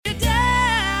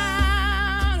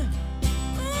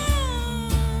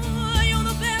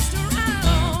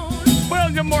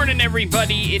morning,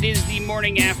 everybody. It is the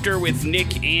morning after with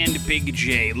Nick and Big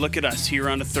J. Look at us here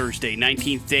on a Thursday,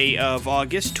 19th day of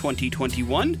August,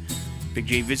 2021. Big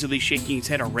J visibly shaking his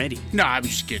head already. No, I was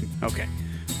just kidding. Okay.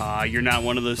 You're not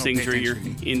one of those things where you're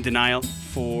in denial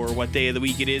for what day of the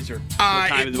week it is or what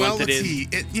time of the month it is? Well,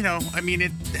 let's see.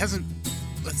 It hasn't...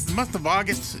 It's the month of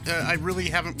August. I really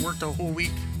haven't worked a whole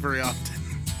week very often.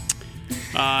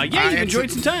 You've enjoyed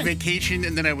some time. Vacation,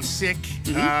 and then I was sick.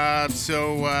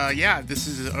 Mm-hmm. This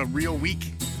is a real week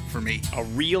for me. A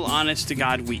real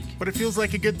honest-to-God week. But it feels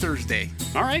like a good Thursday.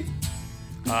 All right.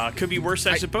 Could be worse,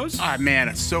 I suppose. Man,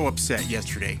 I was so upset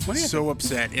yesterday. What happened? So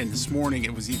upset, and this morning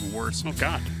it was even worse. Oh,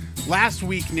 God. Last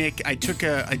week, Nick, I took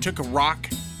a rock,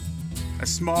 a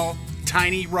small,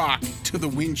 tiny rock, to the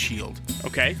windshield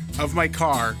of my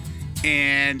car,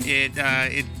 and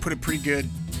it put a pretty good,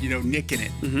 nick in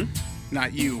it. Mm-hmm.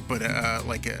 Not you, but I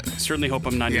certainly hope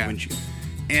I'm not in your windshield.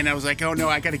 And I was like, oh no,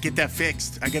 I got to get that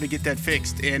fixed.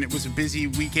 And it was a busy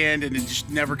weekend, and it just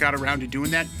never got around to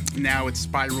doing that. Now it's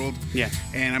spiraled. Yeah.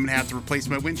 And I'm gonna have to replace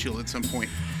my windshield at some point.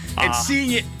 And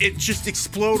seeing it just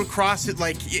explode across it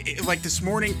like this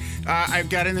morning, I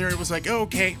got in there and it was like, oh,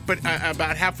 okay. But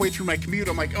about halfway through my commute,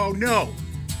 I'm like, oh no.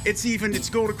 It's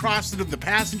going across to the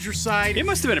passenger side. It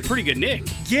must have been a pretty good nick.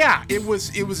 Yeah, it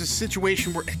was a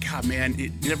situation where, God, man,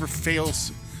 it never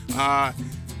fails.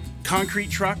 Concrete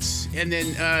trucks and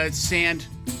then sand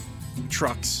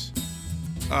trucks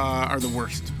are the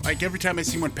worst. Like, every time I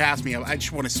see one pass me, I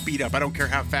just want to speed up. I don't care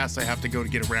how fast I have to go to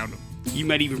get around them. You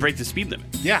might even break the speed limit.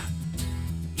 Yeah.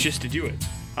 Just to do it.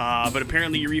 But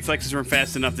apparently your reflexes weren't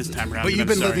fast enough this time around. But you've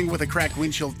been living with a cracked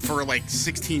windshield for like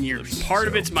 16 years. Part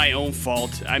of it's my own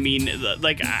fault. I mean,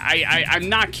 like, I'm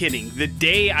not kidding. The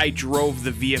day I drove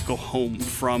the vehicle home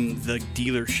from the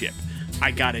dealership, I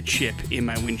got a chip in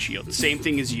my windshield. Same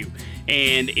thing as you.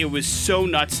 And it was so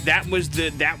nuts. That was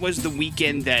the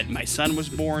weekend that my son was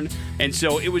born. And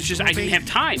so it was just, I didn't have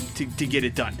time to get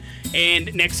it done.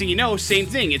 And next thing you know, same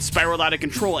thing. It spiraled out of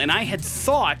control. And I had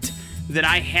thought that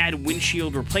I had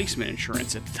windshield replacement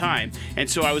insurance at the time, and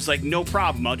so I was like, no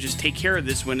problem, I'll just take care of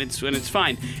this when it's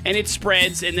fine. And it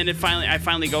spreads, and then I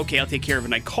finally go, okay, I'll take care of it.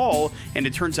 And I call, and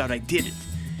it turns out I didn't.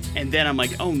 And then I'm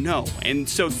like, oh no. And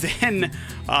so then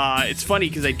it's funny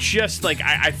because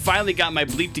I finally got my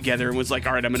bleep together and was like,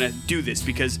 all right, I'm gonna do this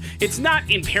because it's not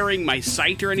impairing my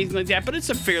sight or anything like that, but it's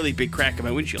a fairly big crack in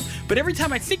my windshield. But every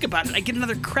time I think about it, I get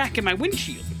another crack in my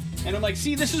windshield, and I'm like,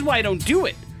 see, this is why I don't do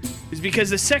it. Is because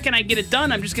the second I get it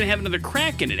done, I'm just going to have another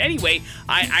crack in it. Anyway,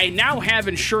 I now have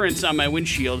insurance on my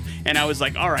windshield, and I was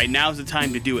like, all right, now's the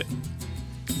time to do it.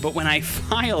 But when I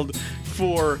filed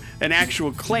for an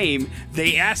actual claim,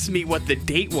 they asked me what the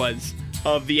date was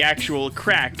of the actual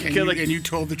crack. And you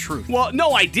told the truth. Well,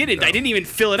 no, I didn't. No. I didn't even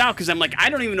fill it out because I'm like,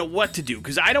 I don't even know what to do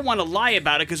because I don't want to lie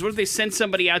about it because what if they send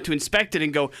somebody out to inspect it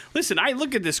and go, listen, I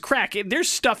look at this crack. There's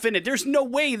stuff in it. There's no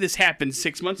way this happened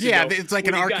 6 months ago. Yeah, it's like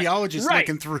an archaeologist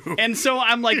looking through. And so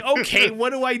I'm like, okay,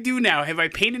 what do I do now? Have I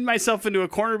painted myself into a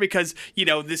corner because,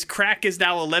 this crack is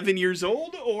now 11 years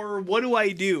old or what do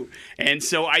I do? And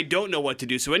so I don't know what to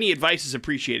do. So any advice is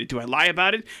appreciated. Do I lie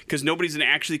about it because nobody's going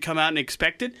to actually come out and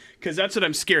inspect it? Because that's what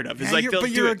I'm scared of. It's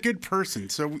you're a good person,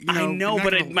 so I know,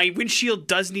 but my windshield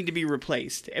does need to be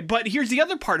replaced. But here's the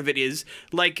other part of it is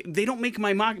like they don't make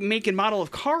my make and model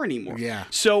of car anymore. Yeah.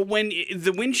 So when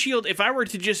the windshield, if I were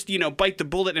to just bite the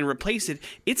bullet and replace it,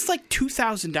 it's like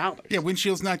 $2,000. Yeah,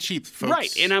 windshield's not cheap, folks.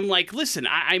 Right, and I'm like, listen,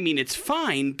 I mean it's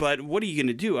fine, but what are you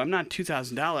gonna do? I'm not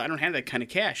 $2,000. I don't have that kind of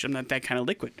cash. I'm not that kind of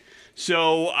liquid.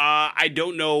 So I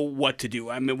don't know what to do.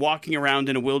 I'm walking around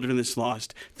in a wilderness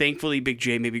lost. Thankfully, Big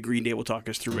J, maybe Green Day will talk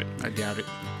us through it. I doubt it.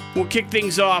 We'll kick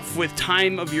things off with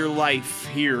Time of Your Life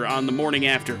here on The Morning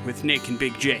After with Nick and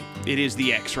Big J. It is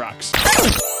the X-Rocks.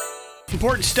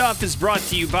 Important stuff is brought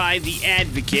to you by The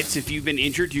Advocates. If you've been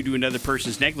injured due to another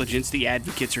person's negligence, The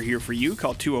Advocates are here for you.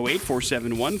 Call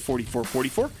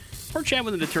 208-471-4444 or chat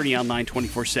with an attorney online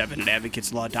 24/7 at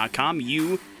advocateslaw.com.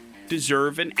 You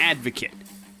deserve an advocate.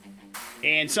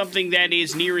 And something that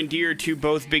is near and dear to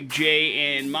both Big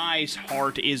J and my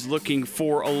heart is looking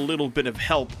for a little bit of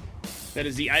help. That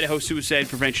is the Idaho Suicide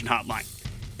Prevention Hotline.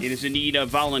 It is in need of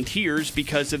volunteers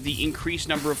because of the increased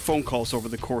number of phone calls over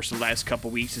the course of the last couple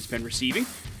weeks it's been receiving.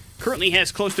 Currently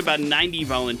has close to about 90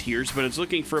 volunteers, but it's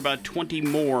looking for about 20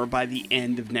 more by the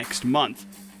end of next month.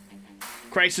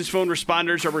 Crisis phone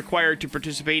responders are required to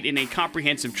participate in a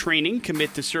comprehensive training,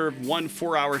 commit to serve 1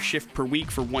 4-hour shift per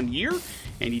week for 1 year,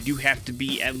 and you do have to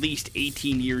be at least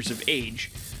 18 years of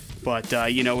age. But,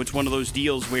 it's one of those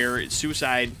deals where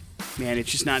suicide, man,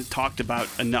 it's just not talked about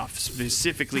enough,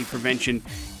 specifically prevention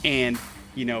and,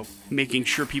 making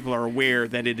sure people are aware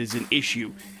that it is an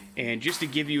issue. And just to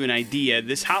give you an idea,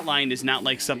 this hotline is not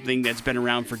like something that's been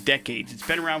around for decades. It's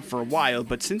been around for a while,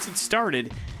 but since it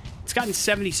started, it's gotten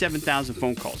 77,000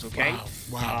 phone calls, okay?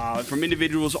 Wow. From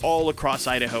individuals all across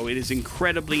Idaho. It is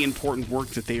incredibly important work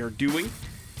that they are doing.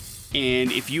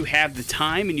 And if you have the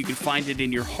time and you can find it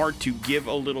in your heart to give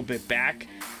a little bit back,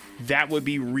 that would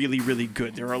be really, really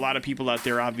good. There are a lot of people out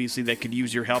there, obviously, that could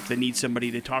use your help, that need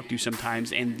somebody to talk to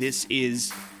sometimes, and this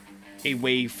is a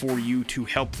way for you to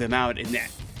help them out in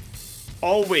that.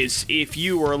 Always, if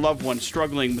you or a loved one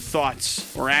struggling with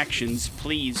thoughts or actions,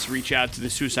 please reach out to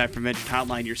the Suicide Prevention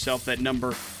Hotline yourself. That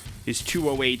number is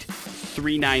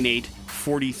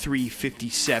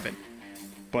 208-398-4357.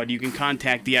 But you can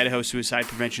contact the Idaho Suicide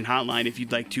Prevention Hotline if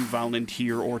you'd like to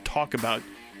volunteer or talk about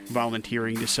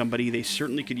volunteering to somebody. They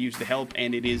certainly could use the help,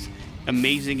 and it is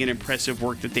amazing and impressive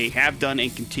work that they have done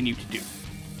and continue to do.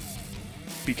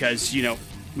 Because,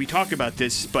 we talk about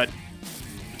this, but,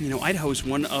 Idaho is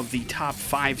one of the top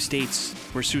 5 states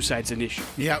where suicide's an issue.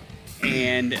 Yep.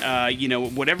 And,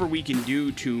 whatever we can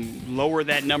do to lower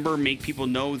that number, make people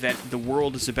know that the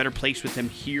world is a better place with them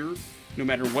here, no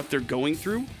matter what they're going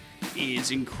through, is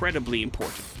incredibly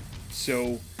important.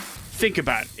 So think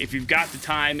about it. If you've got the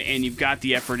time and you've got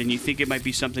the effort and you think it might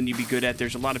be something you'd be good at,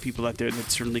 there's a lot of people out there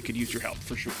that certainly could use your help,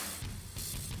 for sure.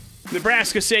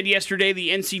 Nebraska said yesterday the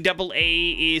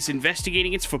NCAA is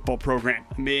investigating its football program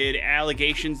amid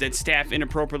allegations that staff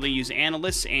inappropriately use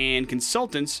analysts and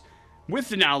consultants with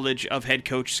the knowledge of head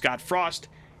coach Scott Frost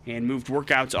and moved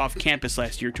workouts off campus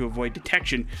last year to avoid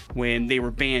detection when they were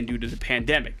banned due to the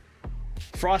pandemic.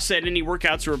 Frost said any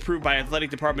workouts were approved by athletic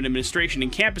department administration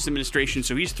and campus administration,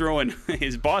 so he's throwing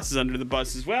his bosses under the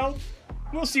bus as well.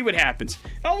 We'll see what happens.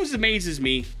 It always amazes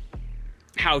me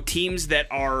how teams that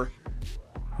are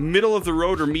middle of the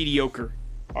road or mediocre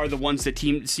are the ones that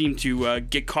seem to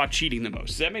get caught cheating the most.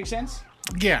 Does that make sense?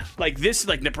 Yeah. Like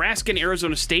Nebraska and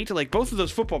Arizona State, like both of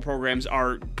those football programs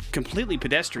are completely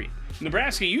pedestrian.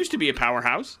 Nebraska used to be a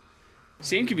powerhouse.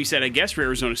 Same can be said, I guess, for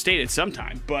Arizona State at some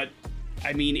time, but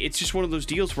I mean, it's just one of those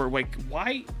deals where, like,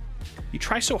 why you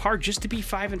try so hard just to be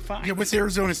 5-5? Yeah, what's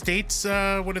Arizona State's?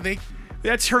 What are they?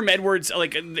 That's Herm Edwards.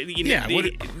 Like,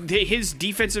 his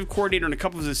defensive coordinator and a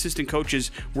couple of his assistant coaches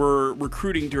were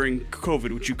recruiting during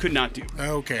COVID, which you could not do.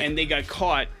 Okay. And they got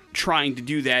caught trying to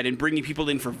do that and bringing people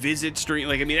in for visits during,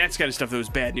 that's kind of stuff that was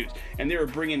bad news. And they were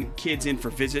bringing kids in for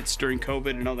visits during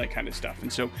COVID and all that kind of stuff.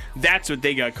 And so that's what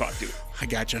they got caught doing. I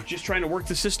gotcha. Just trying to work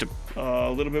the system a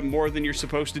little bit more than you're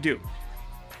supposed to do.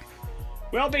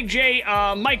 Well, Big J,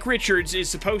 Mike Richards is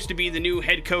supposed to be the new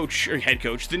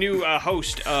the new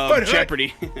host of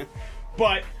Jeopardy.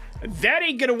 But that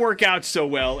ain't going to work out so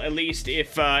well, at least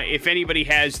if anybody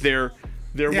has their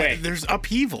way. There's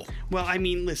upheaval. Well, I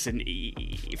mean, listen,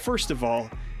 first of all,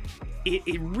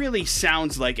 it really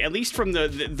sounds like, at least from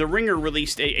the Ringer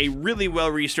released a really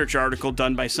well-researched article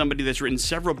done by somebody that's written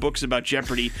several books about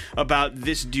Jeopardy, about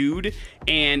this dude,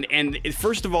 and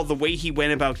first of all, the way he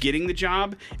went about getting the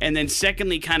job, and then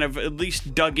secondly, kind of at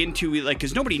least dug into it,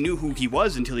 because nobody knew who he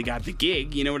was until he got the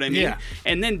gig, you know what I mean? Yeah.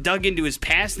 And then dug into his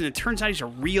past, and it turns out he's a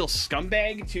real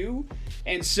scumbag, too.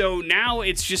 And so now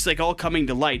it's just like all coming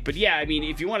to light. But yeah, I mean,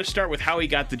 if you want to start with how he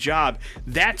got the job,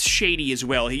 that's shady as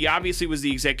well. He obviously was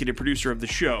the executive producer of the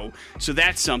show, so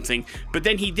that's something. But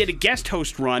then he did a guest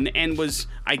host run and was,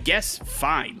 I guess,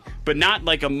 fine, but not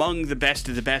like among the best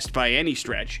of the best by any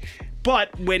stretch.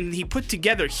 But when he put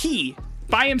together,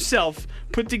 by himself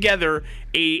put together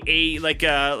a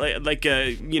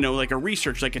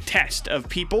research, like a test of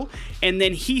people, and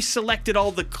then he selected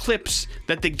all the clips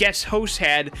that the guest host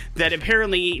had that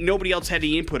apparently nobody else had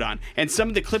any input on. And some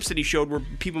of the clips that he showed were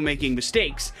people making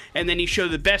mistakes, and then he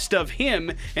showed the best of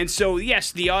him. And so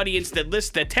yes, the audience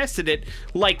that tested it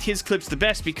liked his clips the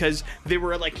best because they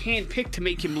were like handpicked to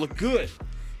make him look good.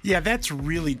 Yeah, that's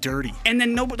really dirty. And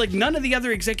then none of the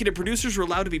other executive producers were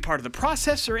allowed to be part of the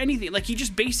process or anything. Like, he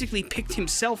just basically picked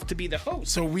himself to be the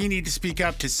host. So we need to speak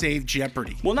up to save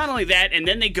Jeopardy. Well, not only that, and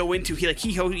then they go into he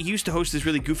used to host this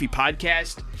really goofy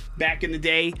podcast back in the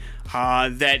day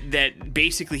that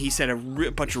basically he said a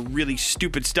bunch of really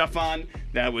stupid stuff on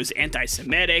that was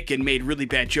anti-Semitic and made really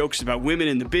bad jokes about women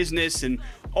in the business and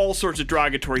all sorts of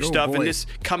derogatory stuff. Boy. And this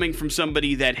coming from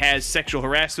somebody that has sexual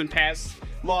harassment past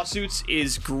lawsuits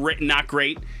is not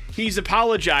great. He's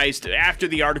apologized after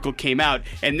the article came out,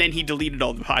 and then he deleted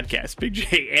all the podcasts, Big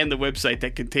J, and the website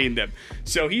that contained them.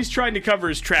 So he's trying to cover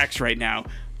his tracks right now.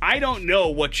 I don't know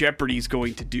what Jeopardy's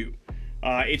going to do.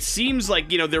 It seems like,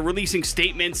 they're releasing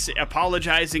statements,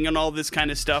 apologizing and all this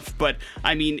kind of stuff, but,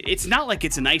 I mean, it's not like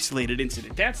it's an isolated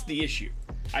incident. That's the issue,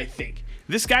 I think.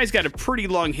 This guy's got a pretty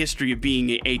long history of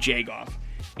being a jagoff.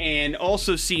 and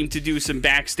also seemed to do some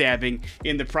backstabbing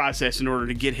in the process in order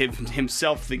to get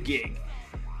himself the gig.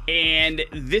 And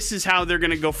this is how they're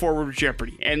going to go forward with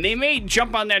Jeopardy. And they may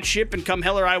jump on that ship and come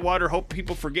hell or high water, hope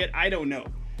people forget. I don't know.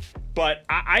 But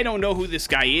I don't know who this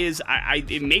guy is.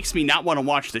 It makes me not want to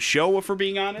watch the show, if we're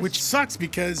being honest. Which sucks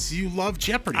because you love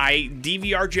Jeopardy. I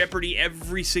DVR Jeopardy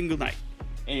every single night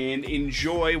and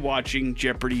enjoy watching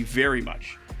Jeopardy very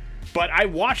much. But I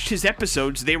watched his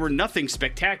episodes. They were nothing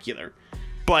spectacular.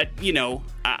 But,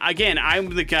 again,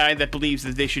 I'm the guy that believes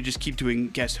that they should just keep doing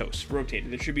guest hosts,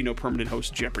 rotated. There should be no permanent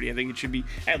host of Jeopardy. I think it should be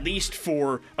at least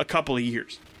for a couple of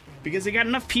years. Because they got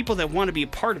enough people that want to be a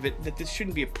part of it that this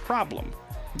shouldn't be a problem.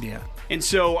 Yeah. And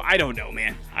so, I don't know,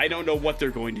 man. I don't know what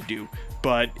they're going to do.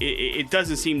 But it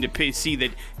doesn't seem to see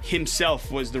that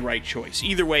himself was the right choice.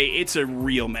 Either way, it's a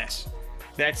real mess.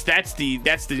 That's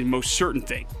the most certain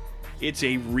thing. It's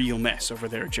a real mess over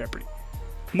there at Jeopardy.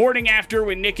 Morning After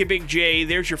with Nick and Big J.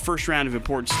 There's your first round of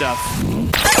important stuff.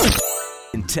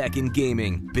 In tech and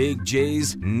gaming, Big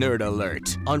J's Nerd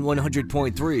Alert on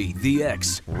 100.3 The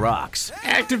X Rocks.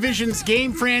 Activision's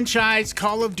game franchise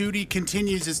Call of Duty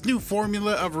continues its new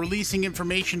formula of releasing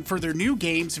information for their new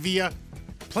games via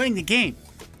playing the game.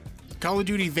 Call of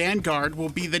Duty Vanguard will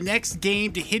be the next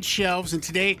game to hit shelves, and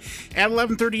today at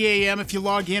 11:30 a.m., if you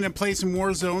log in and play some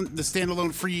Warzone, the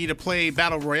standalone free-to-play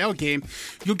Battle Royale game,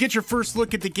 you'll get your first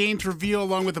look at the game's reveal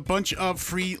along with a bunch of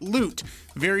free loot.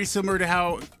 Very similar to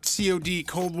how COD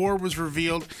Cold War was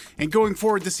revealed, and going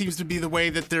forward, this seems to be the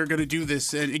way that they're going to do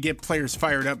this and get players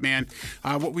fired up, man.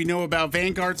 What we know about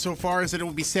Vanguard so far is that it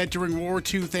will be set during World War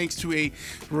II thanks to a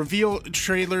reveal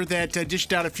trailer that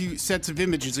dished out a few sets of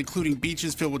images, including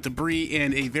beaches filled with debris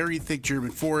and a very thick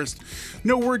German forest.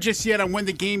 No word just yet on when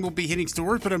the game will be hitting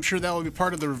stores, but I'm sure that will be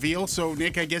part of the reveal. So,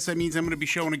 Nick, I guess that means I'm going to be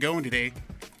showing and going today.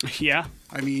 Yeah.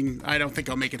 I mean, I don't think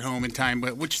I'll make it home in time,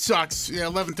 but which sucks.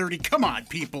 11:30. Come on,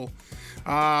 people.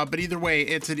 But either way,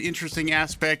 it's an interesting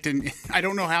aspect, and I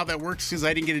don't know how that works because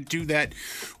I didn't get to do that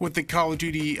with the Call of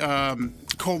Duty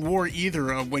Cold War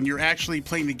either, when you're actually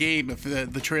playing the game, if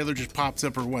the trailer just pops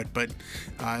up or what. But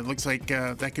it looks like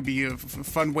that could be a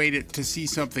fun way to see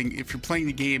something if you're playing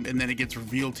the game and then it gets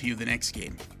revealed to you the next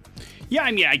game. Yeah,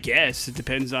 I mean, I guess it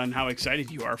depends on how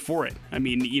excited you are for it. I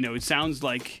mean, it sounds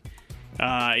like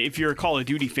if you're a Call of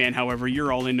Duty fan, however,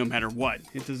 you're all in no matter what.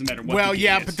 It doesn't matter what. Well, the game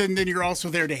yeah, is. but then you're also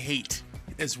there to hate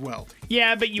as well.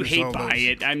 Yeah, but you There's hate all by those.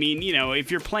 it. I mean,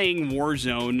 if you're playing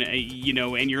Warzone,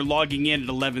 and you're logging in at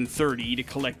 11:30 to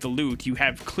collect the loot, you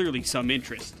have clearly some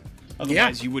interest.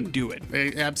 Otherwise, you wouldn't do it.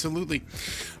 Absolutely.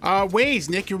 Waze,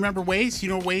 Nick, you remember Waze? You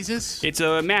know what Waze is? It's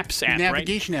a maps app,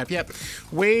 Navigation app, yep.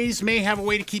 Waze may have a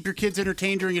way to keep your kids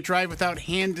entertained during a drive without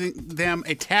handing them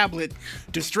a tablet.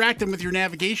 Distract them with your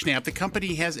navigation app. The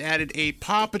company has added a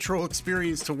Paw Patrol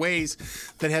experience to Waze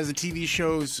that has the TV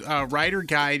show's rider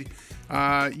guide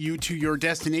you to your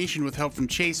destination with help from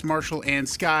Chase, Marshall, and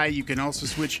Sky. You can also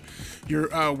switch your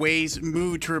Waze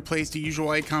mood to replace the usual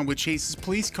icon with Chase's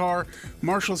police car,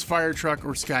 Marshall's fire truck,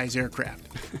 or Sky's aircraft.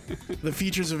 The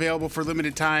feature is available for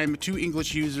limited time to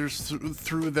English users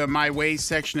through the My Waze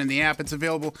section in the app. It's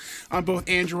available on both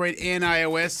Android and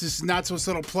iOS. This is not so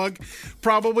subtle plug,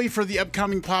 probably for the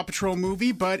upcoming Paw Patrol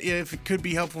movie, but if it could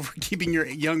be helpful for keeping your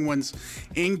young ones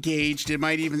engaged, it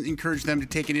might even encourage them to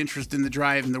take an interest in the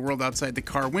drive and the world outside the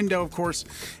car window. Of course,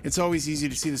 it's always easy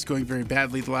to see this going very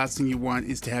badly. The last thing you want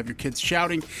is to have your kids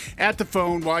shouting at the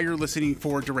phone while you're listening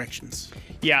for directions.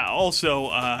 Yeah, also,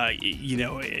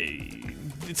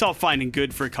 it's all fine and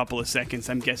good for a couple of seconds.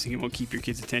 I'm guessing it won't keep your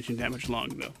kids' attention that much long,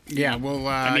 though. Yeah, well...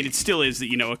 I mean, it still is,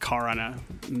 a car on a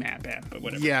map app, but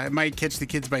whatever. Yeah, it might catch the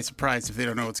kids by surprise if they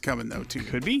don't know what's coming, though, too.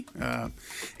 Could be.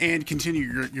 And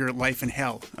continue your life in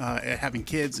hell, having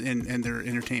kids and their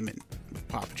entertainment with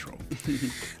Paw Patrol.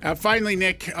 Finally,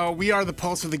 Nick, we are the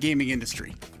pulse of the gaming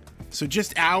industry. So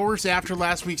just hours after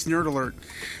last week's Nerd Alert,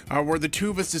 where the two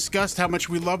of us discussed how much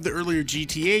we loved the earlier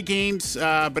GTA games,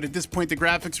 but at this point the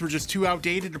graphics were just too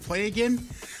outdated to play again,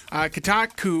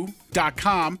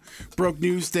 Kotaku.com broke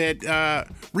news that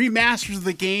remasters of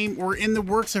the game were in the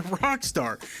works of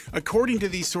Rockstar. According to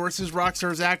these sources,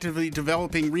 Rockstar is actively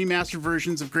developing remastered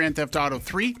versions of Grand Theft Auto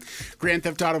 3, Grand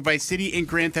Theft Auto Vice City, and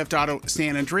Grand Theft Auto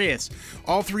San Andreas.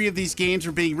 All three of these games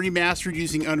are being remastered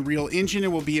using Unreal Engine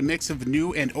and will be a mix of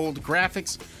new and old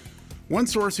graphics. One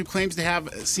source who claims to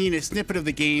have seen a snippet of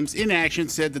the games in action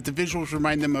said that the visuals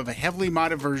remind them of a heavily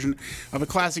modded version of a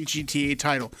classic GTA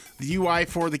title. The UI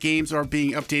for the games are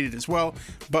being updated as well,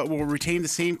 but will retain the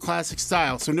same classic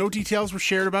style. So no details were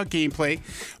shared about gameplay,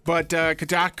 but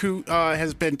Kotaku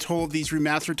has been told these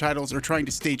remastered titles are trying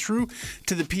to stay true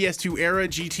to the PS2 era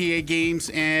GTA games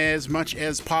as much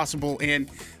as possible, and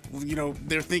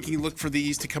they're thinking look for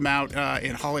these to come out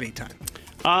in holiday time.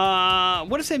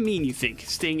 What does that mean, you think?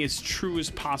 Staying as true as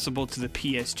possible to the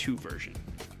PS2 version?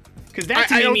 Because that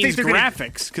to me means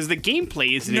graphics, because the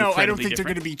gameplay isn't incredibly different. No, I don't think they're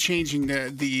going to be changing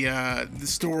the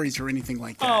stories or anything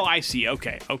like that. Oh, I see.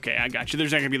 Okay, I got you.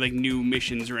 There's not going to be like new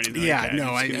missions or anything like that. Yeah,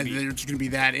 no, there's going to be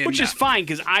that. Which is fine,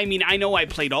 because I know I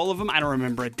played all of them. I don't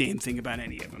remember a damn thing about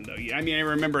any of them, though. I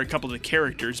remember a couple of the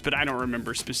characters, but I don't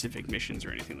remember specific missions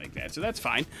or anything like that. So that's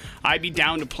fine. I'd be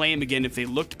down to play them again if they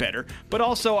looked better. But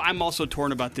also, I'm also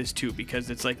torn about this, too, because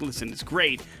it's like, listen, it's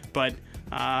great, but...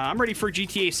 I'm ready for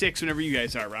GTA 6 whenever you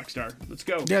guys are, Rockstar. Let's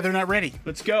go. Yeah, they're not ready.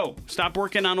 Let's go. Stop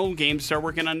working on old games, start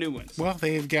working on new ones. Well,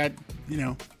 they've got,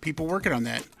 people working on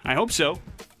that. I hope so.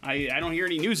 I don't hear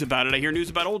any news about it. I hear news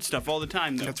about old stuff all the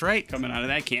time, though. That's right. Coming out of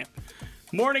that camp.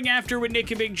 Morning After with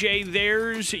Nick and Big J.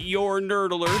 There's your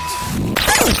Nerd Alert.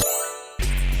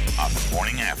 On the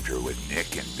Morning After with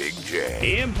Nick and Big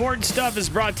J. Important stuff is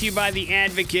brought to you by the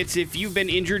Advocates. If you've been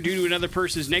injured due to another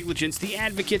person's negligence, the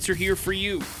Advocates are here for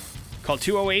you. Call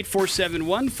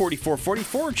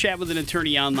 208-471-4444. Chat with an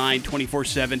attorney online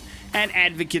 24/7 at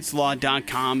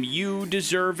advocateslaw.com. You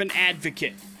deserve an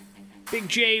advocate. Big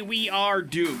J, we are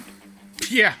doomed.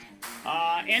 Yeah.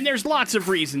 And there's lots of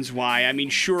reasons why.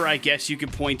 Sure, I guess you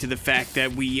could point to the fact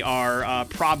that we are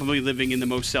probably living in the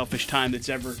most selfish time that's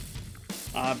ever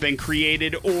been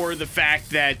created, or the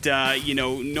fact that,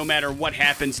 no matter what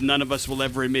happens, none of us will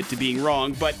ever admit to being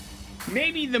wrong. But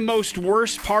maybe the most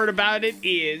worst part about it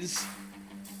is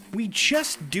we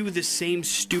just do the same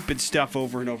stupid stuff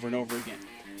over and over and over again.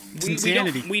 It's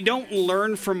insanity. We don't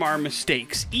learn from our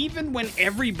mistakes. Even when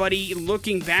everybody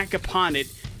looking back upon it,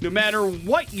 no matter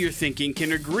what you're thinking,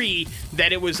 can agree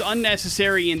that it was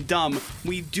unnecessary and dumb,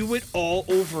 we do it all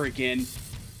over again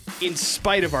in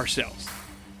spite of ourselves.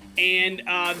 And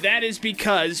that is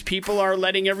because people are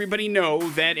letting everybody know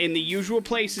that in the usual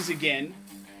places again,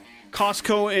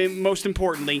 Costco, and most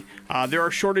importantly, there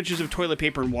are shortages of toilet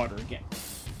paper and water again.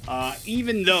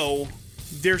 Even though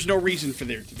there's no reason for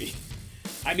there to be.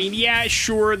 Yeah,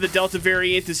 sure, the Delta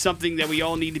variant is something that we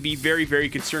all need to be very, very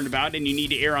concerned about, and you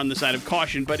need to err on the side of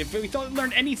caution. But if we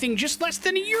learned anything just less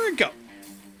than a year ago,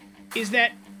 is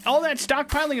that all that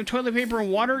stockpiling of toilet paper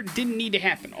and water didn't need to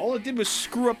happen. All it did was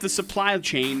screw up the supply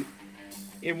chain.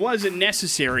 It wasn't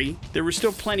necessary. There was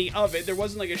still plenty of it. There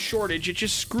wasn't like a shortage. It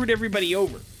just screwed everybody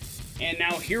over. And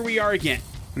now here we are again.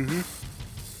 Mm-hmm.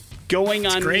 Going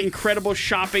on incredible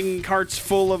shopping carts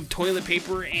full of toilet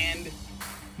paper and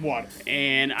water.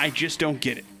 And I just don't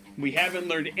get it. We haven't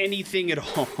learned anything at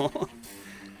all.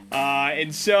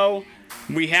 And so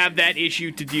we have that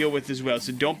issue to deal with as well.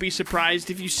 So don't be surprised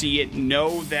if you see it.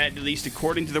 Know that, at least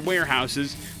according to the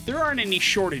warehouses, there aren't any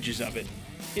shortages of it.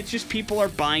 It's just people are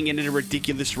buying it at a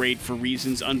ridiculous rate for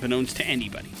reasons unbeknownst to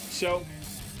anybody. So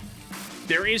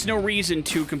there is no reason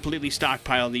to completely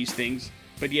stockpile these things,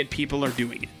 but yet people are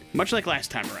doing it. Much like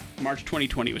last time around. March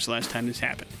 2020 was the last time this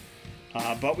happened.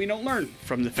 But we don't learn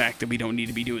from the fact that we don't need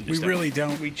to be doing this stuff. We really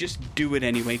don't. We just do it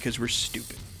anyway because we're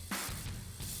stupid.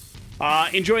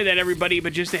 Enjoy that, everybody,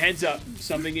 but just a heads up,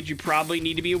 something that you probably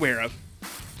need to be aware of.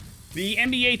 The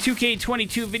NBA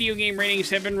 2K22 video game ratings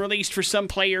have been released for some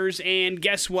players, and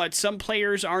guess what? Some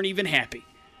players aren't even happy,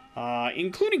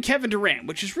 including Kevin Durant,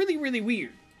 which is really, really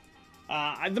weird.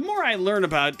 The more I learn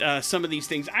about some of these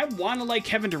things, I want to like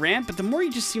Kevin Durant, but the more he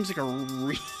just seems like a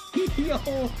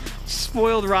real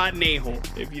spoiled, rotten a-hole,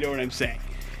 if you know what I'm saying.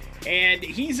 And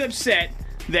he's upset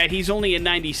that he's only a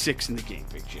 96 in the game,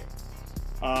 Big J.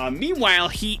 Meanwhile,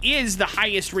 he is the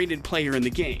highest rated player in the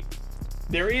game.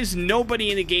 There is nobody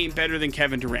in the game better than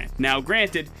Kevin Durant. Now,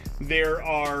 granted, there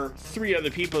are 3 other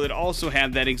people that also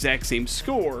have that exact same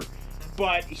score,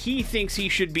 but he thinks he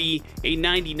should be a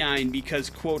 99 because,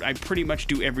 quote, I pretty much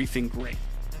do everything great.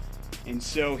 And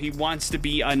so he wants to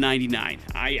be a 99.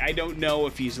 I don't know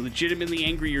if he's legitimately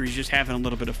angry or he's just having a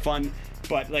little bit of fun.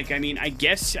 But, I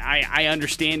guess I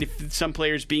understand if some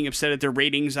players being upset at their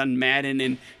ratings on Madden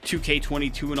and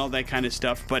 2K22 and all that kind of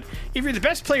stuff. But if you're the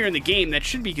best player in the game, that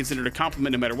should be considered a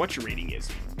compliment no matter what your rating is.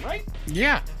 Right?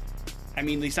 Yeah. At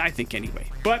least I think anyway.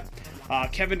 But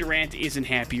Kevin Durant isn't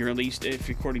happy, or at least if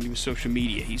according to his social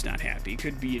media, he's not happy. It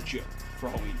could be a joke for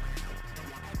all we know.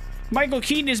 Michael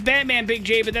Keaton is Batman, Big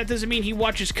J, but that doesn't mean he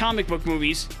watches comic book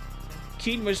movies.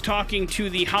 Keaton was talking to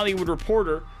the Hollywood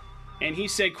Reporter, and he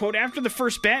said, quote, "After the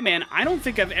first Batman, I don't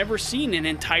think I've ever seen an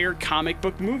entire comic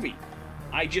book movie.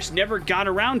 I just never got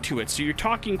around to it." So you're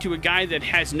talking to a guy that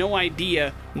has no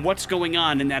idea what's going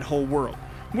on in that whole world,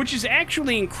 which is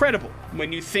actually incredible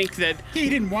when you think that He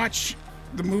didn't watch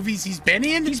the movies he's been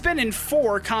in? he's been in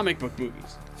 4 comic book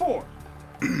movies. 4.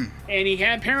 And he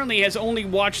apparently has only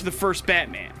watched the first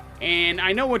Batman. And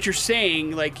I know what you're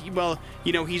saying, like, well,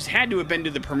 you know, he's had to have been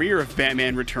to the premiere of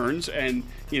Batman Returns and,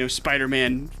 you know,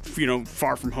 Spider-Man, you know,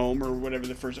 Far From Home or whatever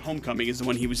the first Homecoming is the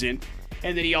one he was in.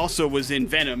 And then he also was in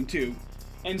Venom, too.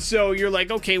 And so you're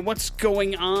like, okay, what's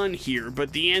going on here?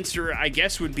 But the answer, I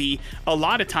guess, would be a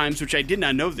lot of times, which I did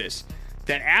not know this,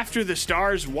 that after the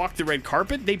stars walk the red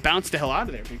carpet, they bounce the hell out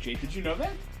of there, Big J. Did you know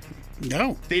that?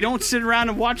 No. They don't sit around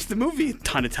and watch the movie a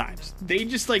ton of times. They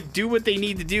just, like, do what they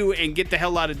need to do and get the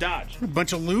hell out of Dodge. A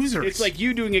bunch of losers. It's like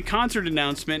you doing a concert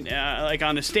announcement, like,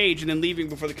 on a stage and then leaving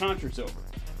before the concert's over.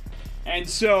 And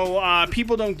so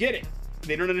people don't get it.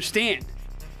 They don't understand.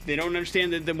 They don't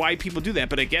understand why people do that,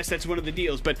 but I guess that's one of the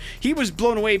deals. But he was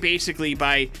blown away, basically,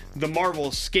 by the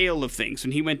Marvel scale of things.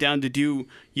 When he went down to do,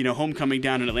 you know, Homecoming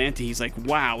down in Atlanta, he's like,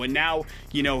 wow. And now,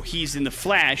 you know, he's in The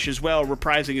Flash as well,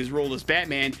 reprising his role as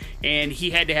Batman. And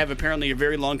he had to have, apparently, a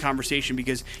very long conversation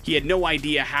because he had no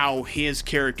idea how his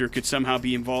character could somehow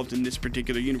be involved in this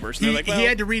particular universe. And they're like, well, he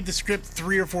had to read the script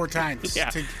 3 or 4 times Yeah.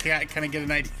 to kind of get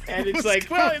an idea. and it's like,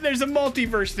 well, there's a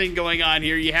multiverse thing going on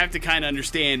here. You have to kind of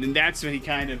understand. And that's when he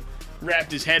kind of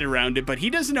wrapped his head around it. But he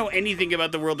doesn't know anything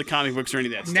about the world of comic books or any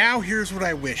of that stuff. Now here's what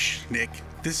I wish, Nick.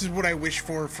 This is what I wish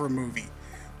for a movie.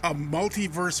 A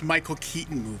multiverse Michael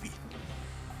Keaton movie.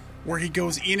 Where he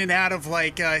goes in and out of,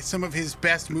 like, some of his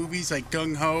best movies, like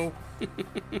Gung Ho,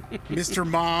 Mr.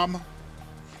 Mom,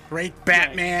 right?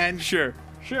 Batman. Sure.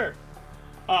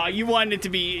 You wanted it to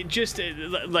be just,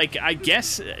 like, I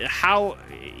guess, how...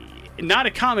 Not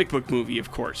a comic book movie,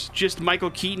 of course. Just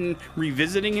Michael Keaton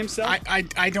revisiting himself.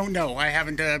 I don't know. I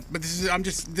haven't. But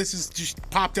this is just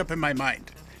popped up in my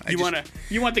mind. You want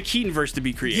the Keatonverse to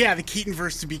be created. Yeah, the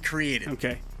Keatonverse to be created.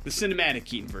 Okay. The cinematic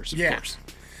Keatonverse, of course.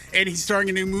 And he's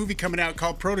starring a new movie coming out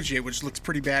called Protege, which looks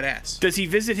pretty badass. Does he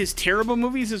visit his terrible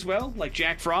movies as well, like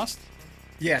Jack Frost?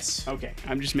 Yes. Okay,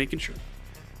 I'm just making sure.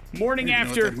 Morning I don't even know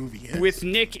After what that movie is. with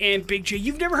Nick and Big J.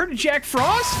 You've never heard of Jack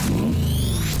Frost?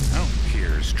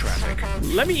 Here's traffic.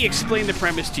 Let me explain the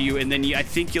premise to you, and then I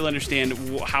think you'll understand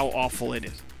how awful it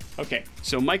is. Okay,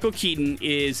 so Michael Keaton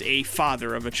is a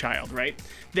father of a child, right?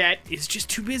 That is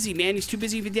just too busy, man. He's too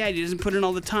busy with dad. He doesn't put in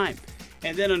all the time.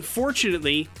 And then,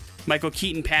 unfortunately, Michael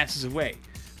Keaton passes away.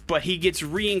 But he gets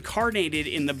reincarnated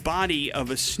in the body of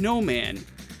a snowman,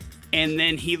 and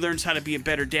then he learns how to be a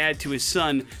better dad to his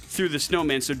son through the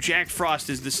snowman. So Jack Frost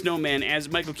is the snowman,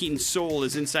 as Michael Keaton's soul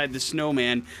is inside the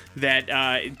snowman that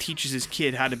teaches his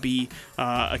kid how to be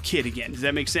a kid again. Does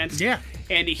that make sense? Yeah.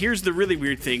 And here's the really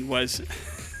weird thing was,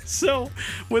 so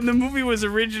when the movie was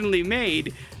originally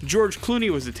made, George Clooney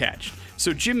was attached.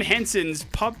 So Jim Henson's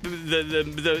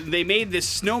they made this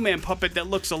snowman puppet that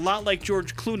looks a lot like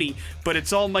George Clooney, but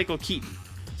it's all Michael Keaton.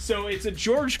 So it's a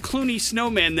George Clooney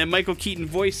snowman that Michael Keaton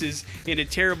voices in a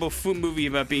terrible movie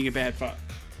about being a bad father.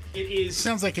 It is.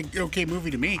 Sounds like an okay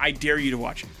movie to me. I dare you to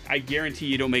watch it. I guarantee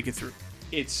you don't make it through.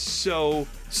 It's so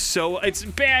it's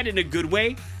bad in a good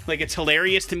way. Like, it's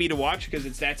hilarious to me to watch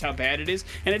because that's how bad it is.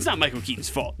 And it's not Michael Keaton's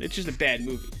fault. It's just a bad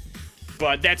movie.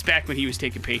 But that's back when he was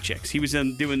taking paychecks. He was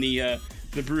doing the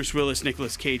Bruce Willis,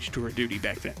 Nicolas Cage tour of duty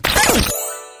back then.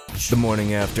 The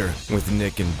Morning After with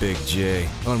Nick and Big J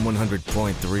on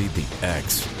 100.3 The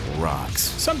X Rocks.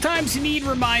 Sometimes you need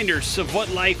reminders of what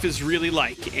life is really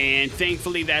like, and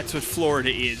thankfully that's what Florida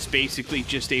is. Basically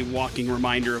just a walking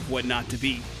reminder of what not to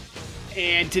be.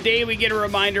 And today we get a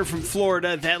reminder from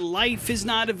Florida that life is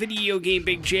not a video game,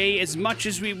 Big J, as much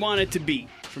as we want it to be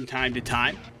from time to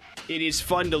time. It is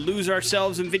fun to lose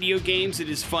ourselves in video games. It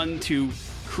is fun to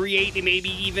create maybe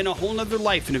even a whole nother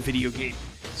life in a video game,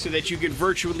 so that you can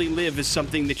virtually live as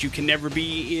something that you can never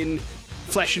be in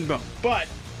flesh and bone. But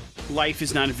life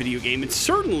is not a video game, and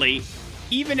certainly,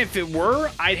 even if it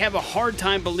were, I'd have a hard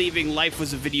time believing life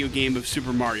was a video game of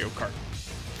Super Mario Kart.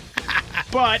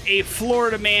 But a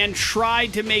Florida man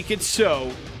tried to make it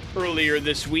so earlier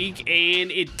this week,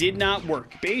 and it did not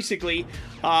work. Basically,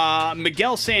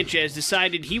 Miguel Sanchez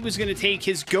decided he was going to take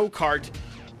his go-kart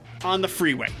on the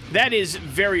freeway. That is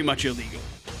very much illegal,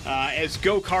 as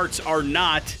go-karts are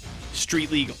not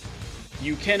street legal.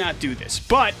 You cannot do this.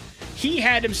 But he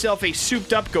had himself a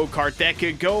souped-up go-kart that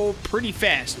could go pretty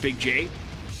fast, Big J.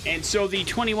 And so the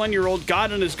 21-year-old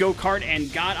got on his go-kart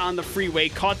and got on the freeway,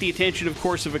 caught the attention, of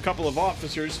course, of a couple of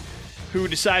officers who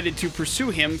decided to pursue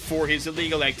him for his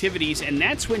illegal activities, and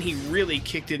that's when he really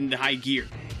kicked it into high gear.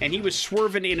 And he was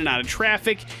swerving in and out of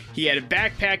traffic. He had a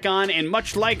backpack on, and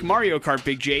much like Mario Kart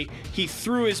Big J, he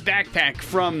threw his backpack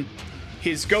from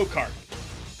his go-kart.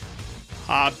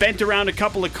 Bent around a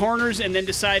couple of corners and then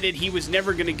decided he was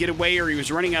never going to get away, or he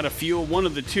was running out of fuel, one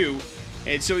of the two.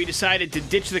 And so he decided to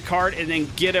ditch the cart and then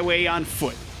get away on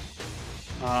foot.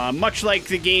 Much like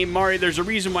the game Mario, there's a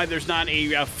reason why there's not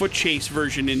a foot chase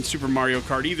version in Super Mario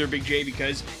Kart either, Big J,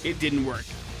 because it didn't work.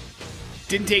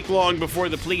 Didn't take long before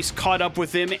the police caught up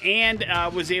with him and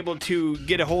was able to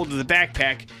get a hold of the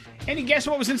backpack. And you guess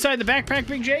what was inside the backpack,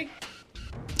 Big J?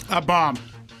 A bomb.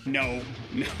 No.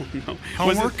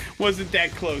 Homework? Wasn't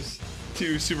that close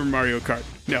to Super Mario Kart.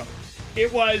 No.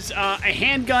 It was a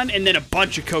handgun and then a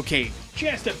bunch of cocaine.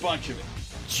 Just a bunch of it.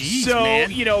 Jeez, so,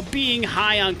 man. Being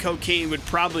high on cocaine would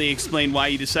probably explain why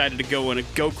you decided to go on a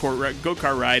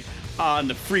go-kart ride on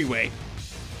the freeway.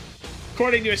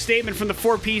 According to a statement from the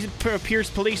Fort Pierce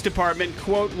Police Department,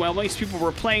 quote, while most people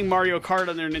were playing Mario Kart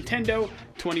on their Nintendo,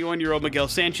 21-year-old Miguel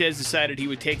Sanchez decided he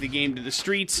would take the game to the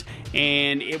streets,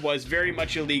 and it was very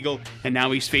much illegal, and now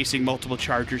he's facing multiple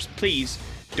charges. Please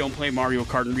don't play Mario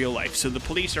Kart in real life. So the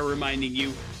police are reminding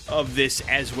you of this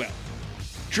as well.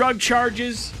 Drug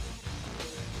charges,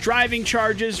 driving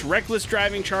charges, reckless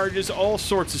driving charges, all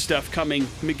sorts of stuff coming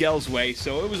Miguel's way,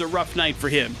 so it was a rough night for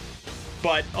him.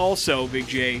 But also, Big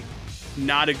J,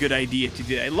 not a good idea to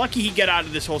do that. Lucky he got out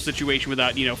of this whole situation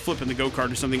without, flipping the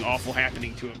go-kart or something awful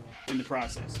happening to him in the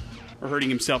process. Or hurting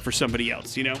himself or somebody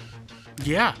else,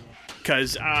 Yeah.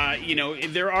 Because,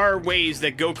 there are ways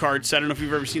that go-karts, I don't know if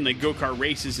you've ever seen, go-kart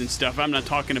races and stuff. I'm not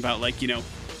talking about,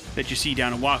 that you see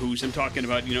down in Wahoo's. I'm talking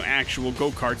about, actual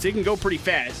go-karts. They can go pretty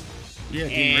fast. Yeah,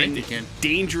 and they can.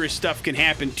 Dangerous stuff can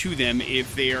happen to them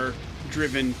if they are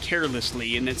driven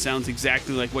carelessly, and that sounds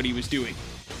exactly like what he was doing.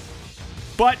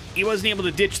 But he wasn't able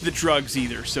to ditch the drugs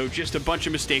either, so just a bunch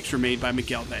of mistakes were made by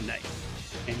Miguel that night.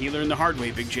 And he learned the hard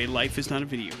way, Big J. Life is not a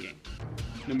video game,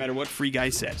 no matter what Free Guy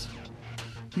says.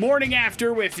 Morning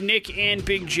After with Nick and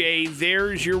Big J.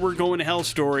 There's your We're Going to Hell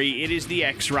story. It is the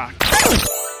X-Rock.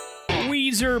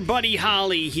 Weezer, Buddy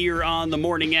Holly here on the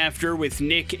Morning After with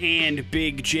Nick and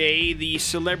Big J. The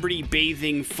celebrity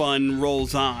bathing fun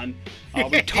rolls on.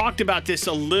 We talked about this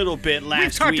a little bit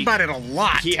last week. We talked about it a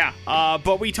lot. Yeah,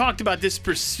 but we talked about this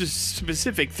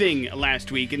specific thing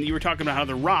last week, and you were talking about how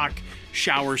The Rock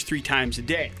showers 3 times a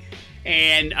day.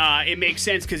 And it makes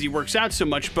sense because he works out so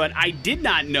much, but I did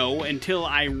not know until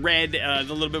I read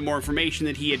the little bit more information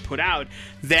that he had put out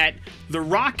that The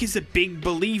Rock is a big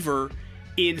believer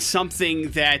in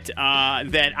something that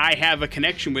I have a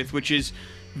connection with, which is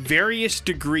various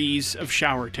degrees of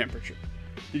shower temperature.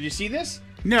 Did you see this?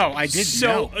 No, I didn't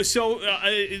know. So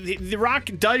The Rock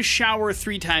does shower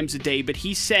 3 times a day, but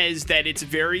he says that it's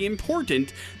very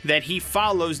important that he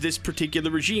follows this particular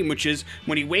regime, which is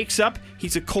when he wakes up,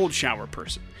 he's a cold shower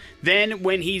person. Then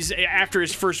when he's after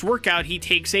his first workout, he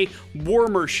takes a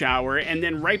warmer shower, and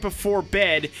then right before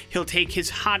bed, he'll take his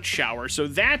hot shower. So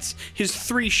that's his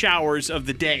 3 showers of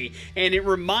the day. And it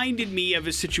reminded me of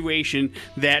a situation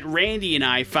that Randy and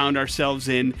I found ourselves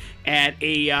in at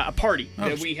a party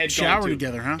that we had shower gone to.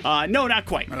 Together, huh? No, not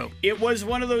quite. Oh. It was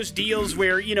one of those deals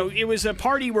where, it was a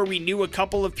party where we knew a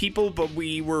couple of people, but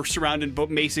we were surrounded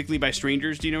basically by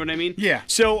strangers. Do you know what I mean? Yeah.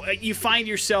 So you find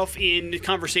yourself in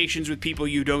conversations with people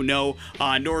you don't know,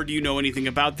 nor do you know anything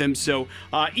about them. So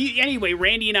anyway,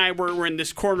 Randy and I were in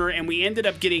this corner, and we ended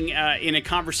up getting in a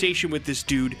conversation with this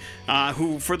dude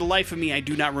who, for the life of me, I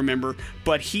do not remember,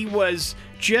 but he was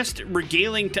just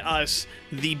regaling to us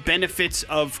the benefits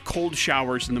of cold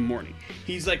showers in the morning.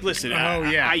 He's like, listen,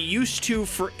 I used to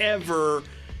forever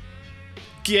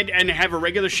get and have a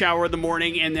regular shower in the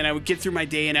morning, and then I would get through my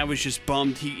day and I was just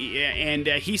bummed.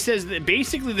 He says that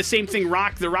basically the same thing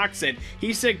The Rock said.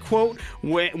 He said, quote,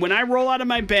 when I roll out of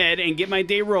my bed and get my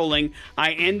day rolling,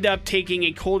 I end up taking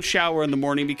a cold shower in the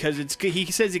morning because he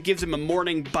says it gives him a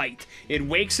morning bite. It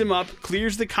wakes him up,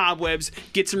 clears the cobwebs,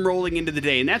 gets him rolling into the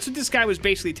day. And that's what this guy was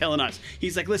basically telling us.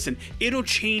 He's like, listen, it'll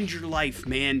change your life,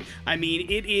 man. I mean,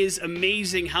 it is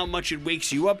amazing how much it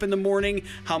wakes you up in the morning,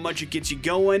 how much it gets you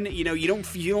going. You don't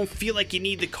feel like you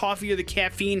need the coffee or the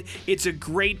caffeine. It's a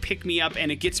great pick-me-up,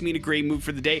 and it gets me in a great mood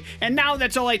for the day. And now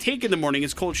that's all I take in the morning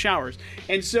is cold showers.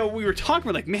 And so we were talking,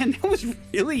 we're like, man, that was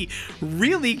really,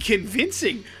 really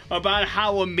convincing about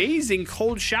how amazing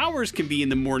cold showers can be in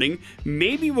the morning.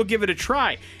 Maybe we'll give it a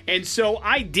try. And so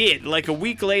I did. Like a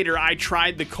week later, I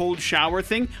tried the cold shower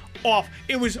thing.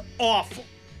 It was awful.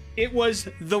 It was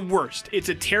the worst. It's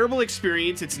a terrible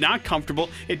experience. It's not comfortable.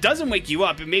 It doesn't wake you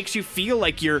up. It makes you feel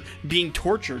like you're being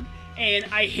tortured. And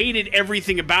I hated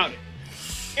everything about it.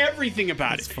 everything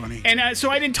about That's it. funny. And so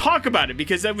I didn't talk about it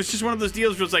because that was just one of those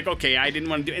deals where it's like, okay, I didn't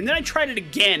want to do it. And then I tried it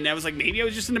again. I was like, maybe I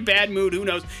was just in a bad mood. Who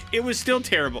knows? It was still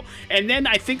terrible. And then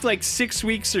I think like 6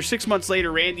 weeks or 6 months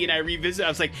later, Randy and I revisited. I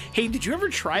was like, hey, did you ever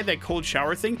try that cold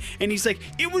shower thing? And he's like,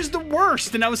 it was the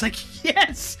worst. And I was like,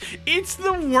 yes, it's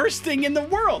the worst thing in the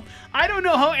world. I don't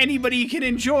know how anybody can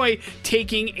enjoy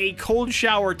taking a cold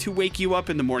shower to wake you up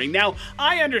in the morning. Now,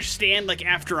 I understand like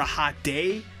after a hot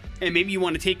day, and maybe you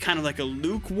want to take kind of like a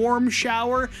lukewarm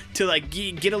shower to like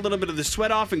get a little bit of the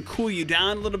sweat off and cool you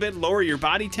down a little bit, lower your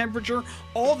body temperature,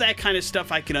 all that kind of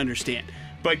stuff I can understand.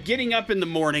 But getting up in the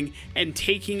morning and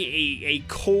taking a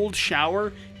cold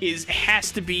shower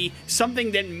has to be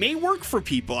something that may work for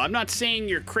people. I'm not saying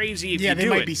you're crazy if you do it. Yeah, they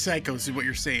might be psychos is what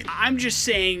you're saying. I'm just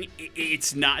saying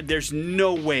it's not. There's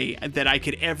no way that I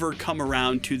could ever come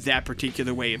around to that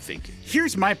particular way of thinking.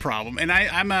 Here's my problem, and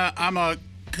I'm a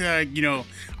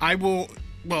I will,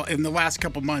 well, in the last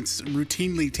couple months,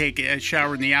 routinely take a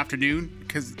shower in the afternoon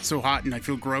because it's so hot and I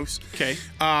feel gross. Okay.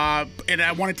 And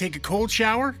I want to take a cold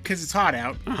shower because it's hot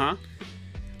out. Uh-huh.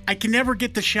 I can never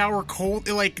get the shower cold.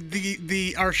 Like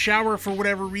our shower, for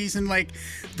whatever reason, like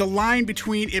the line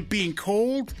between it being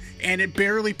cold and it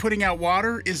barely putting out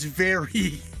water is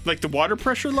very... Like the water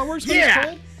pressure lowers when it's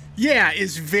cold? Yeah,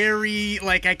 is very,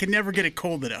 like, I can never get it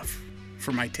cold enough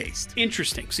for my taste.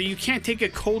 Interesting. So you can't take a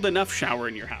cold enough shower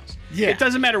in your house. Yeah. It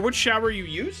doesn't matter which shower you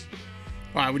use?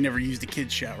 Well, I would never use the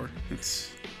kids' shower.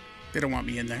 They don't want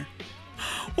me in there.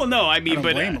 Well, no, I mean, I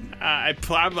don't blame them. I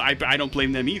don't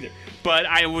blame them either. But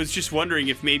I was just wondering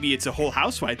if maybe it's a whole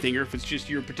housewide thing or if it's just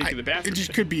your particular bathroom. It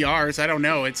just could be ours. I don't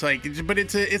know. It's like, but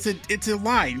it's a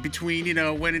line between,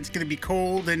 when it's going to be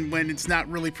cold and when it's not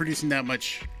really producing that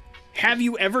much. Have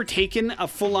you ever taken a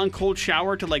full-on cold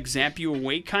shower to like zap you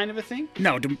awake kind of a thing?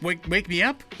 No, to wake me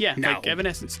up? Yeah, no. like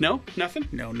Evanescence. No, nothing.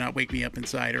 No, not wake me up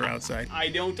inside or outside. I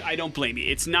don't blame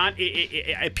you. It's not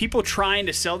people trying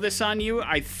to sell this on you.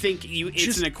 I think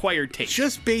it's an acquired taste.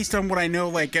 Just based on what I know,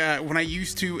 like when I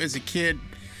used to as a kid,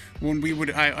 when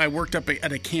I worked up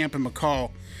at a camp in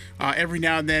McCall. Every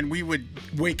now and then we would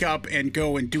wake up and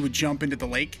go and do a jump into the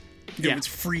lake. It was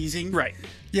freezing. Right.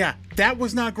 Yeah, that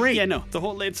was not great. Yeah, no.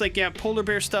 It's like, polar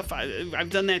bear stuff. I've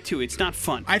done that too. It's not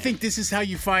fun. I think this is how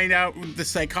you find out the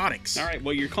psychotics. All right,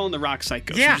 well, you're calling the Rock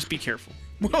psycho, Yeah. so just be careful.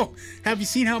 Whoa, have you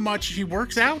seen how much he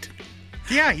works out?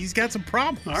 Yeah, he's got some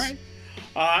problems. All right.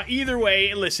 Either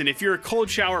way, listen, if you're a cold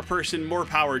shower person, more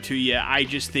power to you. I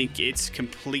just think it's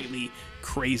completely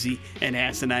crazy and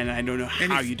asinine, and I don't know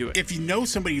how you do it. If you know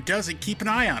somebody who does it, keep an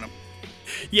eye on him.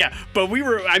 Yeah, but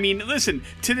listen,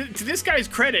 to this guy's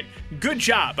credit, good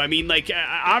job. I mean, like,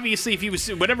 obviously, if he was,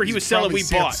 whatever he was selling, we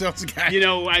bought. Sales guy.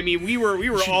 We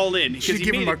were all in. Should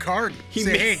give him a card.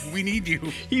 Say, hey, we need you.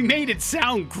 He made it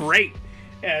sound great.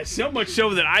 So much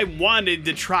so that I wanted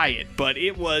to try it, but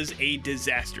it was a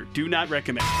disaster. Do not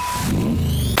recommend.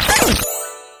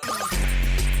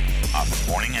 On the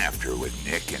Morning After with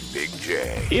Nick and Big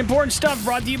J. Important stuff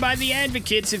brought to you by The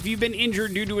Advocates. If you've been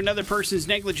injured due to another person's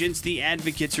negligence, The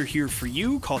Advocates are here for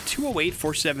you. Call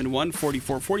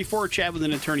 208-471-4444 or chat with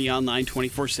an attorney online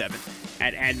 24/7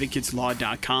 at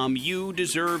advocateslaw.com. You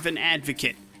deserve an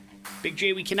advocate. Big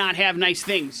J, we cannot have nice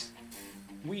things.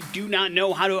 We do not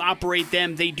know how to operate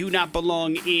them. They do not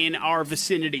belong in our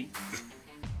vicinity.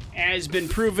 As been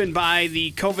proven by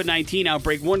the COVID-19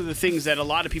 outbreak, one of the things that a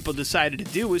lot of people decided to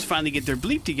do was finally get their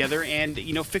bleep together and,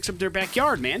 fix up their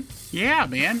backyard, man. Yeah,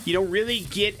 man. Really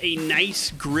get a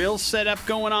nice grill set up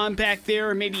going on back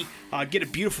there, maybe get a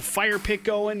beautiful fire pit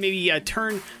going, maybe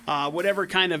turn whatever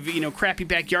kind of, crappy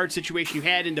backyard situation you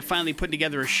had into finally putting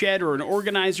together a shed or an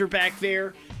organizer back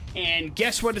there. And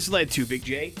guess what it's led to, Big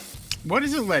J? What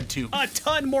has it led to? A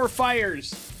ton more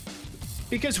fires.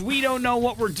 Because we don't know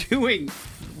what we're doing.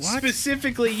 What?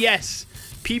 Specifically, yes,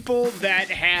 people that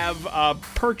have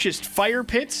purchased fire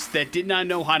pits that did not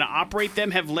know how to operate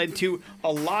them have led to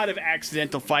a lot of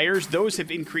accidental fires. Those have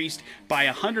increased by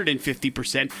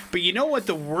 150%. But you know what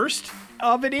the worst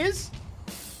of it is?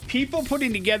 People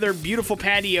putting together beautiful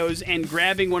patios and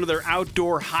grabbing one of their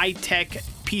outdoor high-tech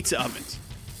pizza ovens.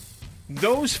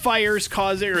 Those fires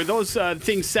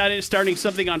things starting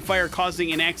something on fire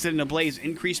causing an accident, a blaze,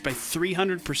 increased by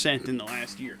 300% in the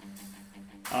last year.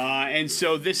 And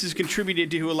so this has contributed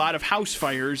to a lot of house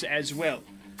fires as well.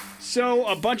 So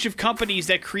a bunch of companies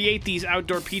that create these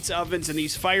outdoor pizza ovens and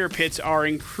these fire pits are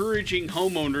encouraging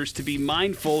homeowners to be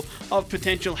mindful of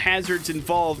potential hazards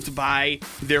involved by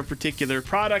their particular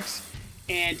products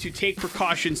and to take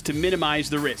precautions to minimize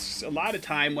the risks. A lot of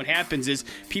time what happens is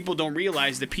people don't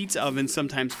realize that pizza ovens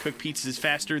sometimes cook pizzas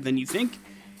faster than you think,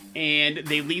 and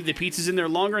they leave the pizzas in there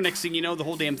longer. Next thing you know, the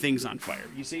whole damn thing's on fire.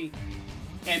 You see?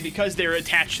 And because they're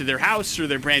attached to their house or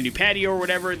their brand new patio or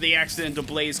whatever, the accidental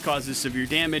blaze causes severe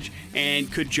damage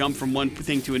and could jump from one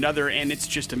thing to another, and it's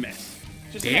just a mess.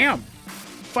 Just a mess. Damn.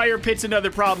 Fire pit's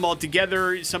another problem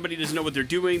altogether. Somebody doesn't know what they're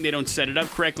doing. They don't set it up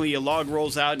correctly. A log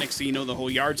rolls out. Next thing you know, the whole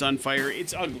yard's on fire.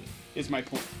 It's ugly, is my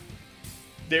point.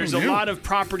 There's a lot of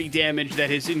property damage that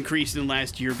has increased in the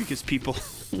last year because people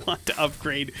want to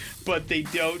upgrade, but they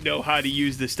don't know how to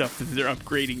use the stuff that they're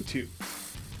upgrading to.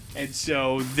 And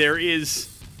so there is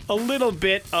a little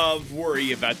bit of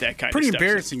worry about that kind Pretty of stuff.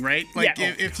 embarrassing, right? Like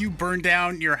Yeah. if you burn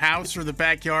down your house or the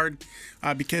backyard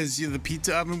because the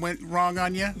pizza oven went wrong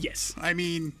on you. Yes. I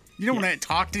mean, you don't want to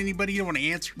talk to anybody. You don't want to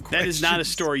answer questions. That is not a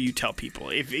story you tell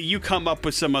people. If you come up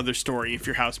with some other story if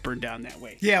your house burned down that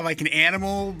way. Yeah, like an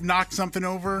animal knocked something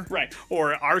over. Right.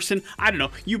 Or arson. I don't know.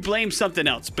 You blame something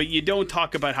else, but you don't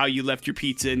talk about how you left your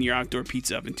pizza in your outdoor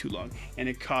pizza oven too long and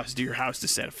it caused your house to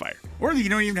set afire. Or you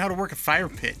don't even know how to work a fire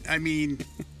pit. I mean,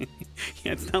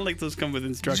 Yeah, it's not like those come with you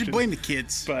instructions. should blame the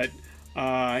kids. But,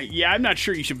 yeah, I'm not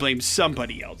sure you should blame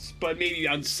somebody else, but maybe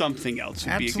on something else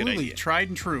would be a good Absolutely. idea. Tried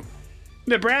and true.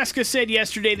 Nebraska said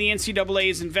yesterday the NCAA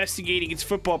is investigating its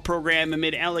football program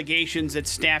amid allegations that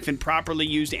staff improperly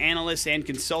used analysts and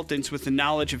consultants with the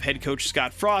knowledge of head coach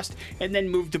Scott Frost and then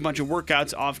moved a bunch of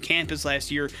workouts off campus last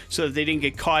year so that they didn't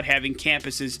get caught having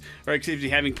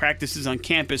having practices on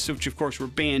campus, which of course were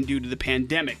banned due to the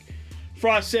pandemic.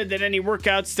 Frost said that any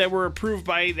workouts that were approved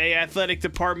by the athletic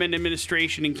department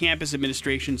administration and campus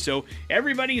administration, so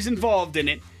everybody's involved in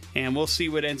it. And we'll see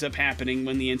what ends up happening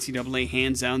when the NCAA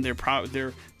hands down their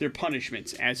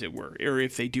punishments, as it were, or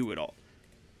if they do it all.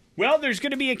 Well, there's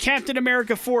going to be a Captain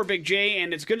America 4, Big J,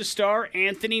 and it's going to star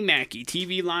Anthony Mackie.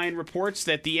 TV Line reports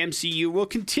that the MCU will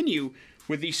continue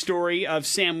with the story of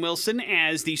Sam Wilson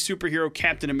as the superhero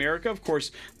Captain America. Of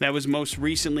course, that was most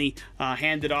recently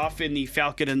handed off in the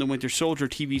Falcon and the Winter Soldier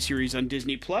TV series on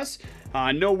Disney+.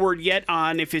 No word yet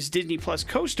on if his Disney Plus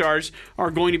co-stars are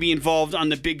going to be involved on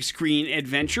the big screen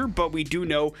adventure, but we do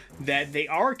know that they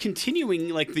are continuing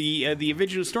like the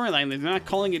original storyline. They're not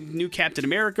calling it New Captain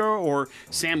America or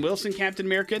Sam Wilson Captain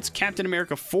America. It's Captain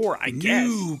America 4, I guess.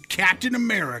 New Captain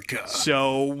America.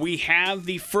 So we have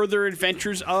the further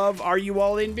adventures of Are You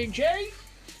All In, Big J?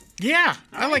 Yeah,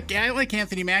 I like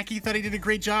Anthony Mackie. Thought he did a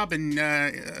great job in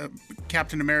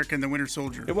Captain America and the Winter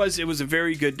Soldier. It was a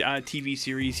very good TV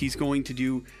series. He's going to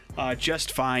do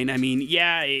just fine. I mean,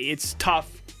 yeah, it's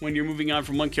tough when you're moving on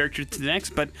from one character to the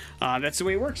next, but that's the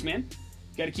way it works, man.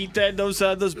 Got to keep those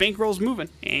bankrolls moving,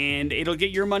 and it'll get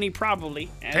your money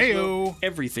probably. As will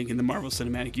everything in the Marvel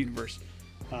Cinematic Universe,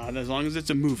 as long as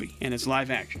it's a movie and it's live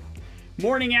action.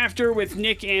 Morning After with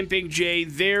Nick and Big J.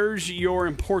 There's your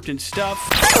important stuff.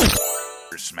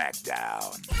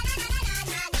 SmackDown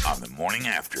on the Morning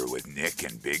After with Nick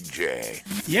and Big J.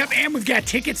 Yep, and we've got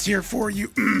tickets here for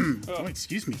you. Oh,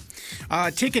 excuse me.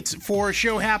 Tickets for a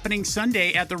show happening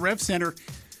Sunday at the Rev Center.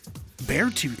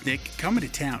 Beartooth, Nick, coming to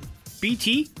town.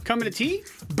 BT coming to T?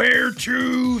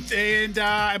 Beartooth, and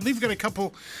I believe we've got a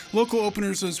couple local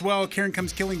openers as well. Karen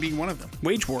Comes Killing being one of them.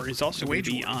 Wage War is also going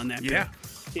to be on that. Yeah. Bill.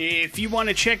 If you want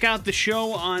to check out the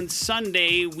show on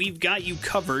Sunday, we've got you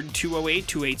covered,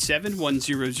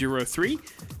 208-287-1003.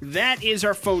 That is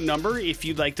our phone number if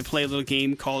you'd like to play a little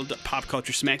game called Pop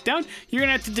Culture Smackdown. You're going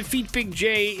to have to defeat Big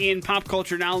J in pop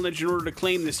culture knowledge in order to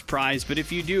claim this prize, but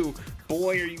if you do,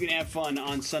 boy, are you going to have fun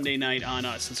on Sunday night on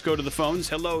us. Let's go to the phones.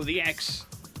 Hello, the X.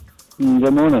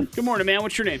 Good morning. Good morning, man.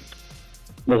 What's your name?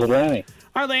 This is Lanny.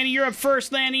 All right, Lanny, you're up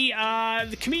first, Lanny.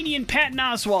 The comedian Patton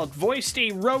Oswalt voiced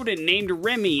a rodent named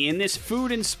Remy in this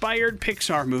food-inspired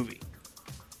Pixar movie.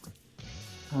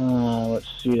 Let's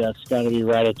see, that's got to be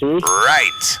Ratatouille.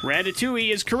 Right. Ratatouille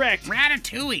is correct.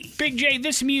 Ratatouille. Big J,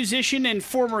 this musician and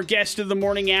former guest of the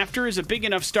Morning After is a big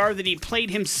enough star that he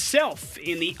played himself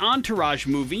in the Entourage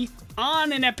movie,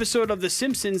 on an episode of The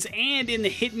Simpsons, and in the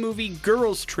hit movie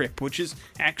Girls Trip, which is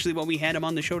actually what we had him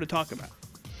on the show to talk about.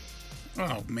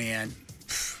 Oh, man.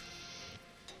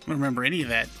 I don't remember any of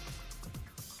that.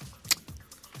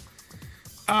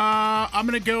 I'm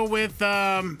going to go with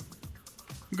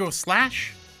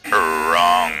Slash.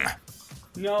 Wrong.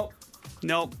 Nope.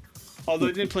 Although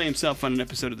he didn't play himself on an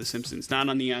episode of The Simpsons, not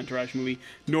on the Entourage movie,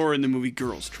 nor in the movie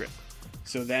Girls Trip.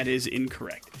 So that is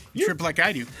incorrect. Trip like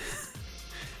I do.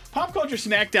 Pop Culture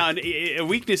Smackdown, a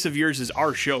weakness of yours is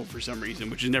our show for some reason,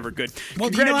 which is never good. Well,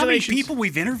 do you know how many people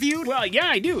we've interviewed? Well, yeah,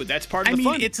 I do. That's part of the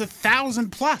fun. It's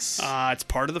 1,000 plus. It's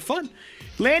part of the fun.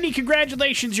 Lanny,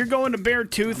 congratulations. You're going to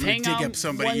Beartooth. Hang dig on up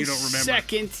somebody one you don't remember.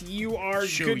 second. You are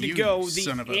Show good to you, go.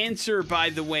 son The of a- answer, by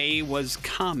the way, was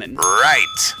Common.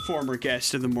 Right. Former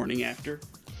guest of the Morning After.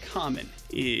 Common.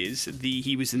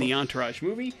 He was in the Entourage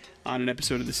movie, on an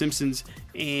episode of The Simpsons,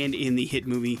 and in the hit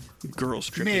movie Girls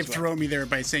Trip. You may have as well. thrown me there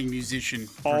by saying musician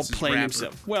All versus playing rapper.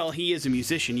 himself. Well, he is a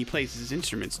musician. He plays his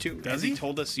instruments too. Does as he? He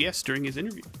told us yes during his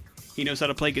interview. He knows how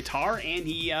to play guitar, and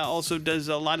he also does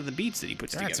a lot of the beats that he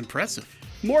puts That's together. impressive.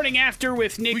 Morning After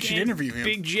with Nick We should and interview him.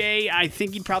 Big J. I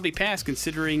think he'd probably pass,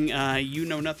 considering you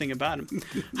know nothing about him.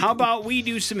 How about we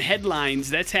do some headlines?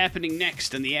 That's happening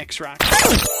next on the X-Rock.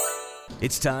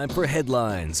 It's time for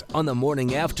headlines on the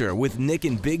Morning After with Nick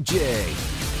and Big J.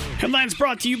 Headlines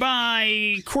brought to you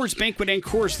by Coors Banquet and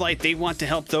Coors Light. They want to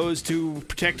help those to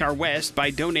protect our West by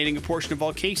donating a portion of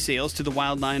all case sales to the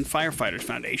Wildland Firefighters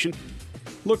Foundation.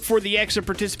 Look for the X of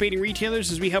participating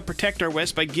retailers as we help protect our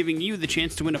West by giving you the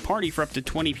chance to win a party for up to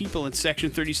 20 people at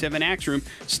Section 37 Axe Room,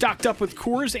 stocked up with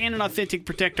Coors and an authentic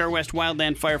Protect Our West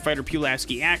Wildland Firefighter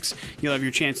Pulaski axe. You'll have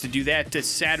your chance to do that this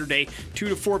Saturday, 2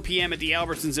 to 4 p.m. at the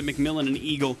Albertsons at McMillan and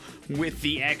Eagle with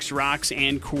the X Rocks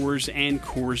and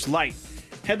Coors Light.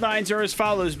 Headlines are as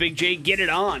follows, Big J. Get it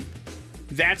on.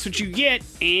 That's what you get,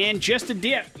 and just a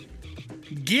dip.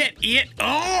 Get it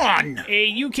on!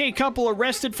 A UK couple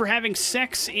arrested for having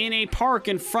sex in a park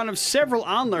in front of several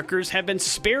onlookers have been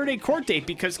spared a court date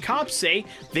because cops say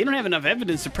they don't have enough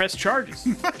evidence to press charges.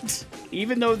 What?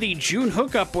 Even though the June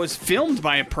hookup was filmed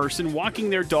by a person walking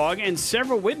their dog and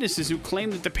several witnesses who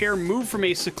claim that the pair moved from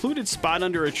a secluded spot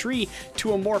under a tree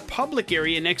to a more public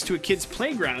area next to a kid's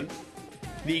playground,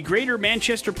 the Greater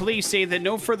Manchester Police say that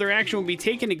no further action will be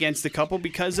taken against the couple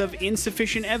because of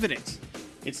insufficient evidence.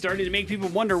 It's starting to make people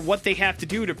wonder what they have to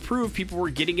do to prove people were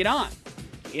getting it on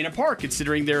in a park,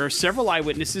 considering there are several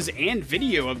eyewitnesses and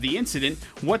video of the incident,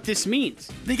 what this means.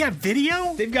 They got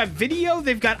video? They've got video,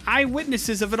 they've got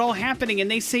eyewitnesses of it all happening, and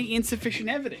they say insufficient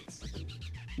evidence,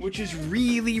 which is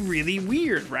really, really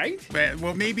weird, right?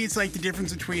 Well, maybe it's like the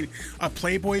difference between a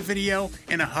Playboy video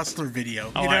and a Hustler video.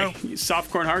 You know?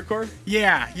 Softcore and hardcore?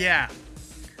 Yeah.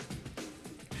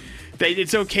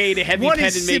 It's okay to heavy One pet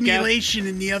is and make out. simulation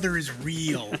and the other is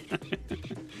real.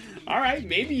 All right,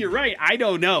 maybe you're right. I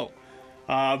don't know.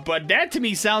 But that to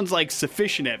me sounds like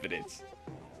sufficient evidence.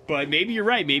 But maybe you're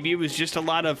right. Maybe it was just a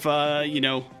lot of,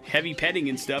 heavy petting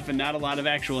and stuff and not a lot of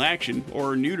actual action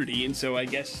or nudity. And so I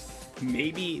guess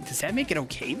maybe... Does that make it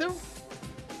okay, though?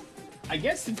 I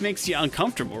guess it makes you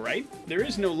uncomfortable, right? There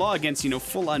is no law against,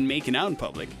 full-on making out in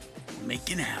public.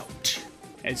 Making out.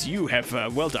 As you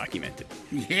have well documented.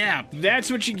 Yeah, That's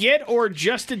what you get, or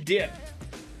just a dip.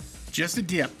 just a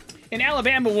dip. An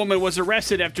Alabama woman was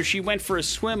arrested after she went for a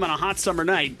swim on a hot summer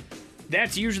night.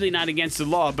 That's usually not against the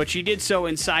law, but she did so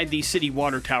inside the city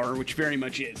water tower, which very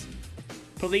much is.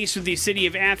 Police with the city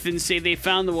of Athens say they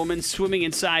found the woman swimming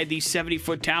inside the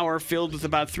 70-foot tower filled with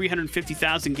about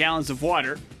 350,000 gallons of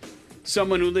water.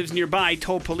 Someone who lives nearby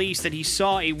told police that he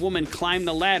saw a woman climb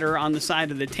the ladder on the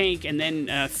side of the tank and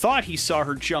then thought he saw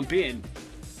her jump in.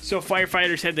 So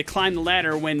firefighters had to climb the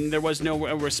ladder when there was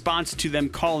no response to them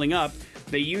calling up.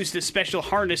 They used a special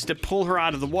harness to pull her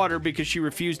out of the water because she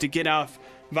refused to get off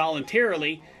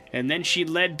voluntarily, and then she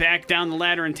led back down the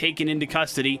ladder and taken into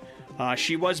custody.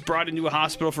 She was brought into a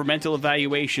hospital for mental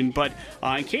evaluation, but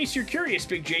in case you're curious,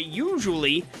 Big J,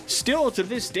 usually, still to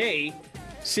this day,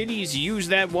 cities use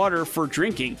that water for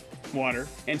drinking water,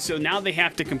 and so now they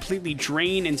have to completely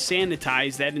drain and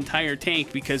sanitize that entire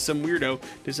tank because some weirdo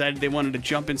decided they wanted to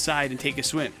jump inside and take a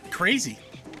swim. Crazy.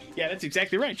 Yeah, that's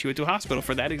exactly right. She went to a hospital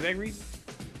for that exact reason.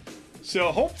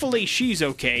 So hopefully she's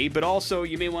okay, but also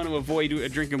you may want to avoid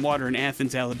drinking water in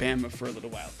Athens, Alabama for a little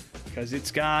while because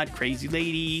it's got crazy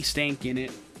lady stank in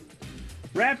it.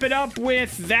 Wrap it up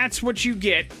with That's What You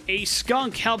Get. A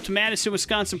skunk helped Madison,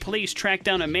 Wisconsin police track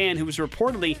down a man who was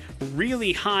reportedly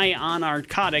really high on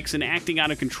narcotics and acting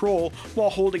out of control while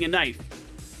holding a knife.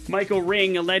 Michael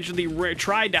Ring allegedly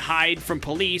tried to hide from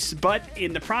police, but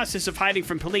in the process of hiding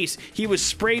from police, he was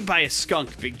sprayed by a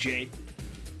skunk, Big J.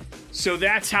 So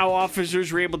that's how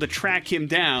officers were able to track him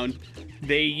down.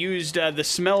 They used the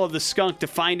smell of the skunk to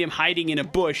find him hiding in a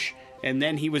bush, and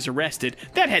then he was arrested.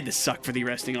 That had to suck for the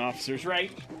arresting officers,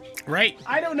 right? Right.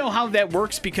 I don't know how that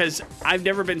works because I've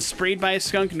never been sprayed by a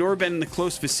skunk nor been in the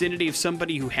close vicinity of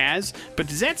somebody who has, but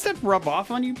does that stuff rub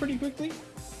off on you pretty quickly?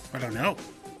 I don't know.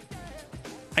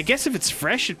 I guess if it's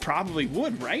fresh, it probably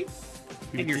would, right?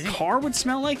 And your car would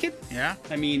smell like it? Yeah.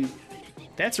 I mean,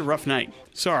 that's a rough night.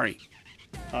 Sorry.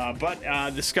 But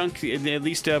the skunk at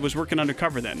least was working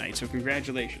undercover that night, so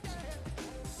congratulations.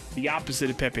 The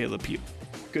opposite of Pepe Le Pew.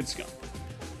 Good skunk.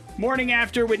 Morning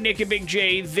After with Nick and Big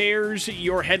J. There's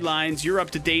your headlines. You're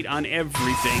up to date on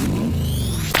everything.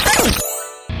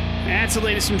 That's the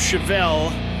latest from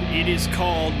Chevelle. It is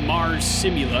called Mars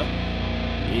Simula.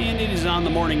 And it is on the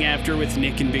morning after with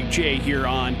Nick and Big J here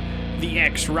on the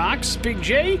X Rocks. Big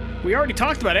J, we already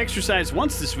talked about exercise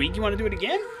once this week. You want to do it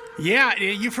again? Yeah,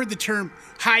 you've heard the term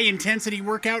high-intensity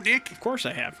workout, Nick? Of course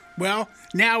I have. Well,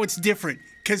 now it's different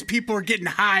because people are getting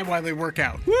high while they work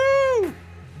out. Woo!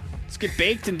 Let's get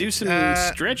baked and do some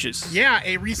stretches. Yeah,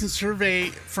 a recent survey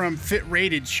from Fit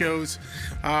Rated shows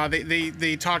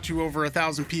they talked to over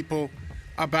 1,000 people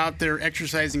about their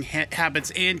exercising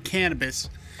habits and cannabis.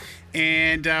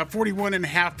 And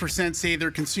 41.5% say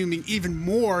they're consuming even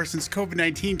more since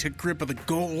COVID-19 took grip of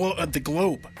the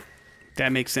globe.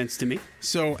 That makes sense to me.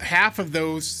 So half of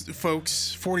those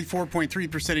folks,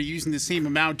 44.3%, are using the same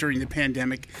amount during the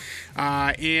pandemic.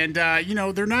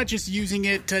 They're not just using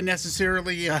it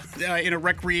necessarily in a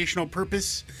recreational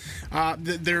purpose.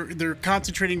 They're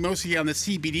concentrating mostly on the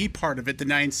CBD part of it, the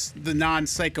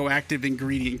non-psychoactive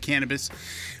ingredient cannabis,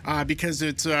 because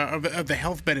it's of the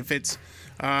health benefits.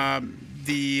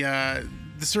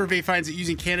 The survey finds that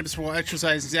using cannabis while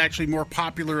exercising is actually more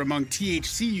popular among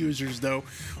THC users, though.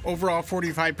 Overall,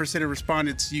 45% of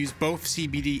respondents use both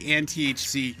CBD and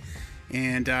THC,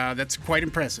 and that's quite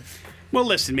impressive. Well,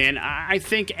 listen, man, I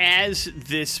think as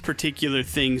this particular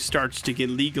thing starts to get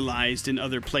legalized in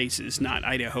other places, not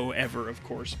Idaho ever, of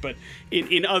course, but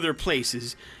in other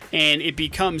places, and it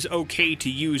becomes okay to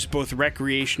use both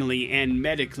recreationally and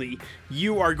medically,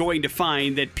 you are going to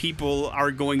find that people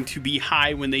are going to be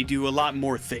high when they do a lot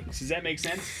more things. Does that make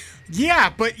sense? Yeah,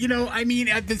 but,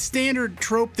 the standard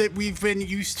trope that we've been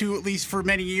used to, at least for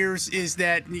many years, is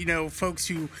that, folks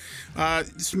who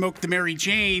smoke the Mary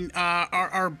Jane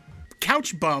are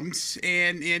couch bums,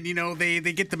 and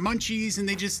they get the munchies, and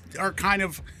they just are kind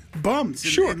of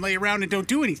bums and lay around and don't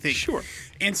do anything. Sure.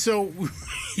 And so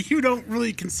you don't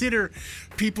really consider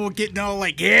people getting all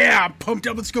like, yeah, I'm pumped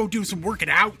up, let's go do some working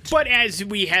out. But as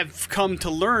we have come to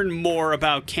learn more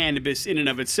about cannabis in and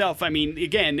of itself, I mean,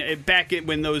 again, back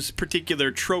when those particular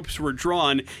tropes were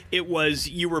drawn, it was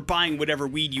you were buying whatever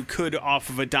weed you could off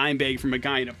of a dime bag from a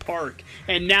guy in a park.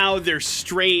 And now there's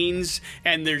strains,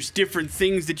 and there's different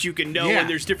things that you can know, and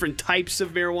there's different types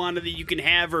of marijuana that you can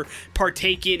have or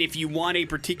partake in if you want a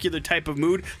particular type of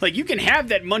mood. Like, you can have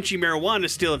that munchy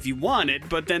marijuana still if you want it,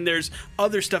 but then there's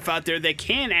other stuff out there that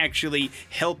can actually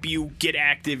help you get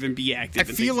active and be active.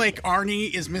 I feel like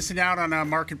Arnie is missing out on a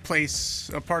marketplace,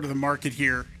 a part of the market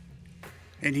here,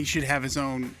 and he should have his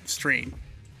own strain.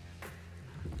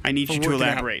 I need you to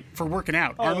elaborate. For working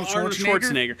out. Oh, Arnold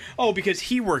Schwarzenegger. Oh, because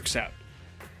he works out.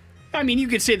 I mean, you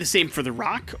could say the same for The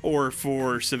Rock or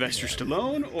for Sylvester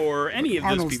Stallone or any of those people.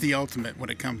 Arnold's the ultimate when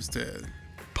it comes to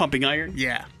pumping iron?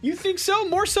 Yeah. You think so?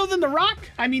 More so than The Rock?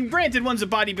 I mean, granted, one's a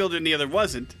bodybuilder and the other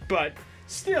wasn't, but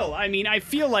still, I mean, I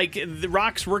feel like The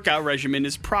Rock's workout regimen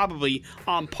is probably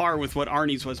on par with what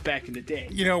Arnie's was back in the day.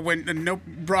 When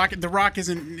The Rock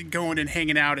isn't going and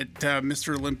hanging out at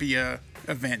Mr. Olympia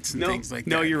events and things like that.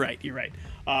 No, you're right.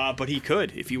 But he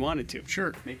could if he wanted to.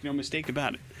 Sure. Make no mistake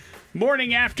about it.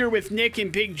 Morning After with Nick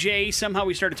and Big J. Somehow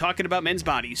we started talking about men's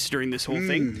bodies during this whole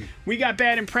thing. We got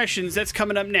Bad Impressions. That's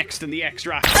coming up next in the X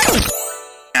Rock.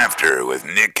 After with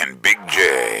Nick and Big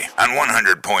J on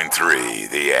 100.3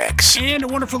 The X. And a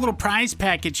wonderful little prize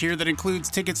package here that includes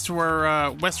tickets to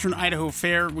our Western Idaho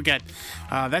Fair. We got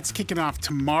that's kicking off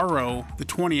tomorrow, the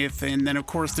 20th, and then of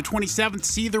course the 27th.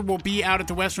 Seether will be out at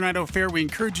the Western Idaho Fair. We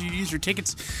encourage you to use your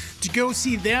tickets to go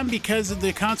see them because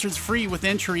the concert's free with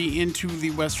entry into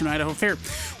the Western Idaho Fair.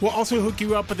 We'll also hook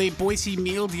you up with a Boise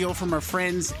meal deal from our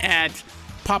friends at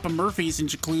Papa Murphy's,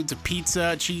 which includes a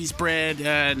pizza, cheese bread,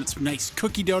 and some nice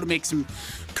cookie dough to make some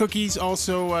cookies.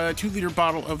 Also, a 2-liter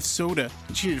bottle of soda.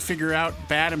 You need to figure out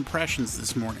Bad Impressions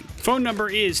this morning. Phone number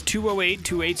is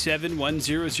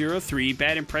 208-287-1003.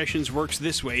 Bad Impressions works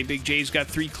this way. Big J's got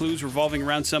 3 clues revolving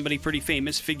around somebody pretty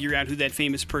famous. Figure out who that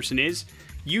famous person is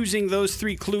using those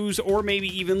 3 clues, or maybe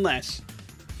even less.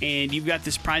 And you've got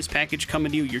this prize package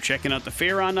coming to you. You're checking out the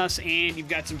fair on us, and you've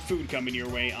got some food coming your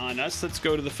way on us. Let's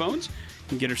go to the phones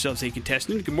and get ourselves a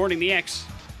contestant. Good morning, the X.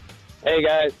 Hey,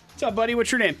 guys. What's up, buddy?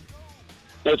 What's your name?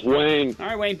 It's Wayne. All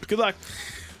right, Wayne. Good luck.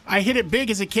 I hit it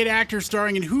big as a kid actor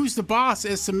starring in Who's the Boss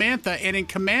as Samantha and in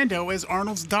Commando as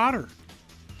Arnold's daughter.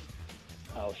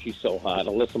 Oh, she's so hot.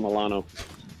 Alyssa Milano.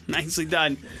 Nicely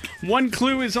done. 1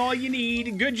 clue is all you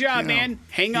need. Good job, man.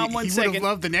 Hang on one second. He would have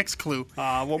loved the next clue.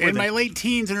 What were in they? my late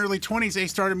teens and early 20s, I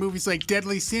started movies like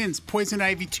Deadly Sins, Poison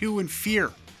Ivy 2, and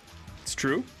Fear. It's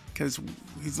true. because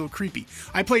he's a little creepy.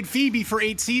 I played Phoebe for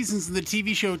 8 seasons in the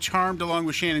TV show Charmed, along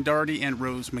with Shannon Doherty and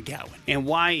Rose McGowan. And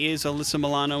why is Alyssa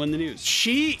Milano in the news?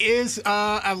 She is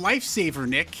a lifesaver,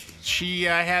 Nick. She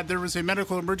there was a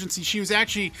medical emergency. She was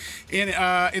actually in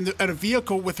a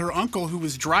vehicle with her uncle who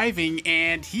was driving,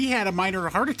 and he had a minor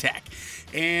heart attack.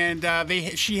 And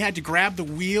she had to grab the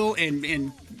wheel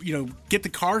and get the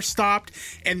car stopped,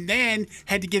 and then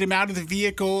had to get him out of the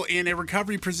vehicle in a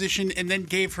recovery position, and then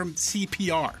gave him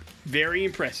CPR. Very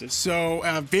impressive. So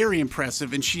very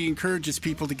impressive, and she encourages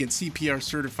people to get CPR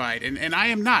certified, and I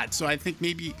am not. So I think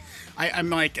maybe I'm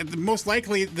like, most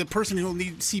likely the person who will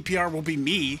need CPR will be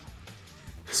me.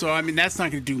 So I mean, that's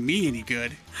not going to do me any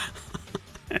good.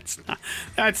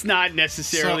 That's not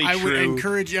necessarily true. So I would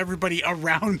encourage everybody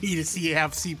around me to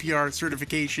have CPR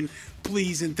certification,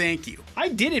 please and thank you. I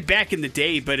did it back in the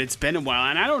day, but it's been a while,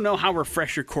 and I don't know how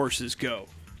refresher courses go.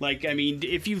 Like, I mean,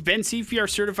 if you've been CPR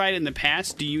certified in the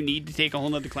past, do you need to take a whole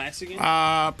nother class again?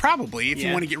 Probably, if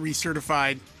you want to get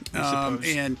recertified. I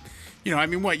suppose. And, I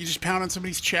mean, what, you just pound on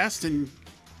somebody's chest and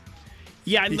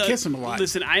you kiss them a lot.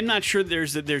 Listen, I'm not sure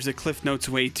there's a Cliff Notes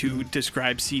way to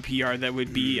describe CPR that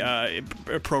would be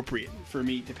appropriate for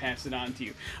me to pass it on to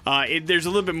you. There's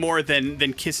a little bit more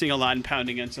than kissing a lot and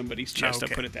pounding on somebody's chest,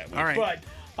 Okay. I'll put it that way. All right.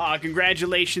 But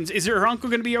congratulations. Is her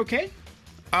uncle going to be okay?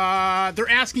 They're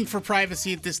asking for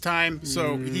privacy at this time,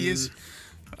 so he is.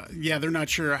 They're not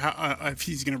sure if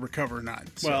he's going to recover or not.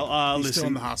 So he's listen, still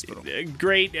in the hospital.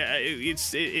 Great.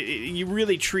 You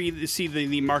really see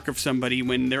the mark of somebody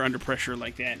when they're under pressure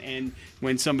like that, and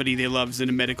when somebody they love is in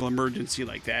a medical emergency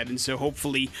like that. And so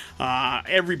hopefully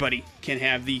everybody can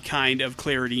have the kind of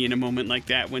clarity in a moment like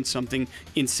that when something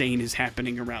insane is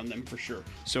happening around them, for sure.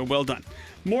 So well done.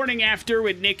 Morning After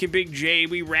with Nick and Big J.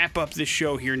 We wrap up the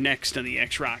show here next on the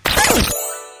X-Rock.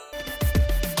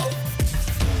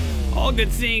 All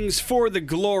good things for the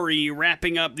glory.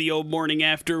 Wrapping up the old Morning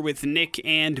After with Nick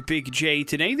and Big J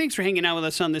today. Thanks for hanging out with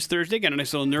us on this Thursday. Got a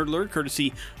nice little nerd alert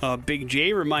courtesy of Big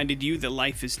J. Reminded you that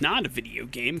life is not a video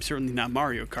game. Certainly not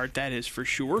Mario Kart, that is for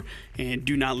sure. And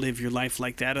do not live your life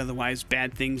like that, otherwise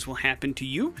bad things will happen to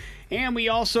you. And we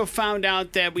also found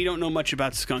out that we don't know much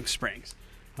about skunk springs.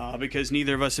 Because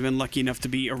neither of us have been lucky enough to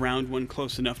be around one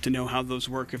close enough to know how those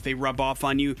work. If they rub off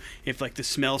on you, if like the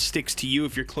smell sticks to you,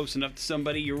 if you're close enough to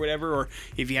somebody or whatever, or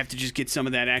if you have to just get some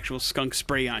of that actual skunk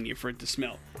spray on you for it to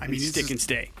smell. I mean, stick and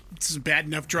stay. It's bad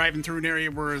enough driving through an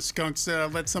area where skunks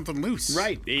let something loose.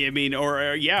 Right. I mean,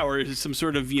 or some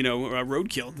sort of,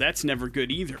 roadkill. That's never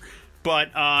good either.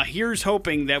 But here's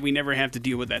hoping that we never have to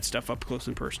deal with that stuff up close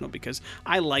and personal, because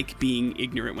I like being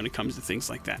ignorant when it comes to things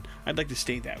like that. I'd like to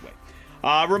stay that way.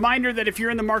 Reminder that if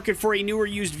you're in the market for a new or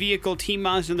used vehicle, Team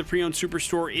Mazda in the pre-owned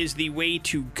superstore is the way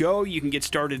to go. You can get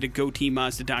started at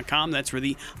goteammazda.com. That's where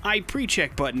the I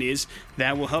pre-check button is.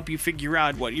 That will help you figure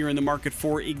out what you're in the market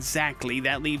for exactly.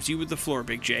 That leaves you with the floor,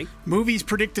 Big J. Movies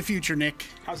predict the future, Nick.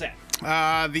 How's that?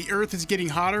 The Earth is getting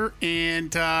hotter,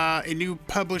 and a new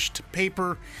published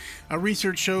paper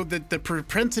research showed that the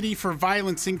propensity for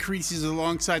violence increases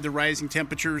alongside the rising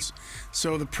temperatures.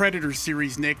 So the Predator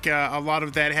series, Nick, a lot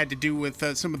of that had to do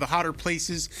with some of the hotter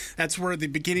places. That's where the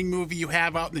beginning movie you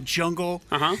have out in the jungle.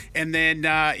 And then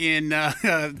in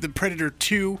the Predator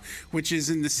 2, which is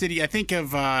in the city, I think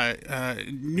of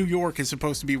New York is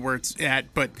supposed to be where it's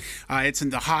at, but it's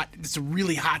a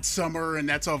really hot summer, and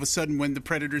that's all of a sudden when the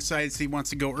Predator decides he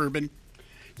wants to go urban.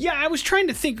 Yeah, I was trying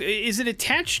to think, is it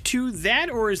attached to that,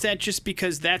 or is that just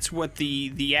because that's what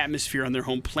the atmosphere on their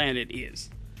home planet is?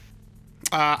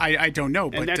 I don't know.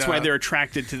 And that's why they're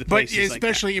attracted to the but places like that.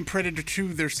 especially in Predator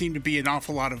 2, there seemed to be an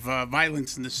awful lot of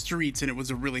violence in the streets, and it was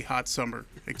a really hot summer,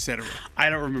 etc. I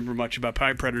don't remember much about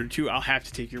Predator 2. I'll have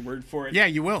to take your word for it. Yeah,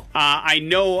 you will. I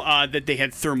know that they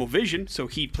had thermal vision, so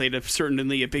heat played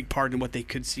certainly a big part in what they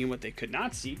could see and what they could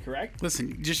not see, correct?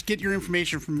 Listen, just get your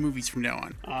information from movies from now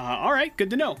on. All right, good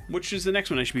to know. Which is the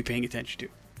next one I should be paying attention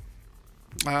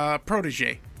to?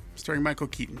 Protege, starring Michael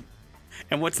Keaton.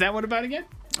 And what's that one about again?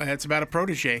 It's about a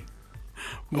protege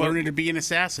learning to be an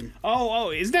assassin.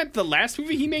 Oh, isn't that the last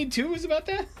movie he made too? Was about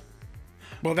that?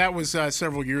 Well, that was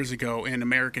several years ago, an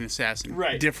American Assassin.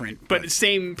 Right. Different. But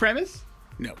same premise?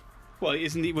 No. Well,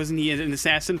 wasn't he an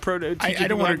assassin? I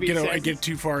don't want to get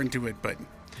too far into it, but...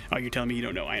 Oh, you're telling me you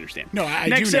don't know. I understand. No, I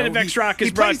Next do set know. of X-Rock is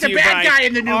he brought plays to the you bad by, guy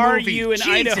in the new are movie. you an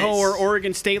Jesus. Idaho or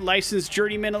Oregon State licensed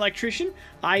journeyman electrician?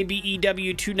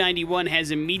 IBEW 291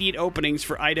 has immediate openings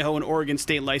for Idaho and Oregon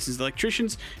State licensed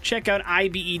electricians. Check out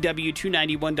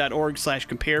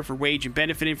IBEW291.org/compare for wage and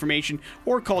benefit information,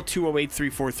 or call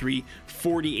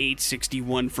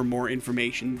 208-343-4861 for more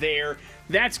information there.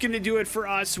 That's going to do it for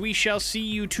us. We shall see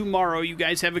you tomorrow. You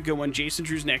guys have a good one. Jason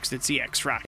Drew's next. It's the X-Rock.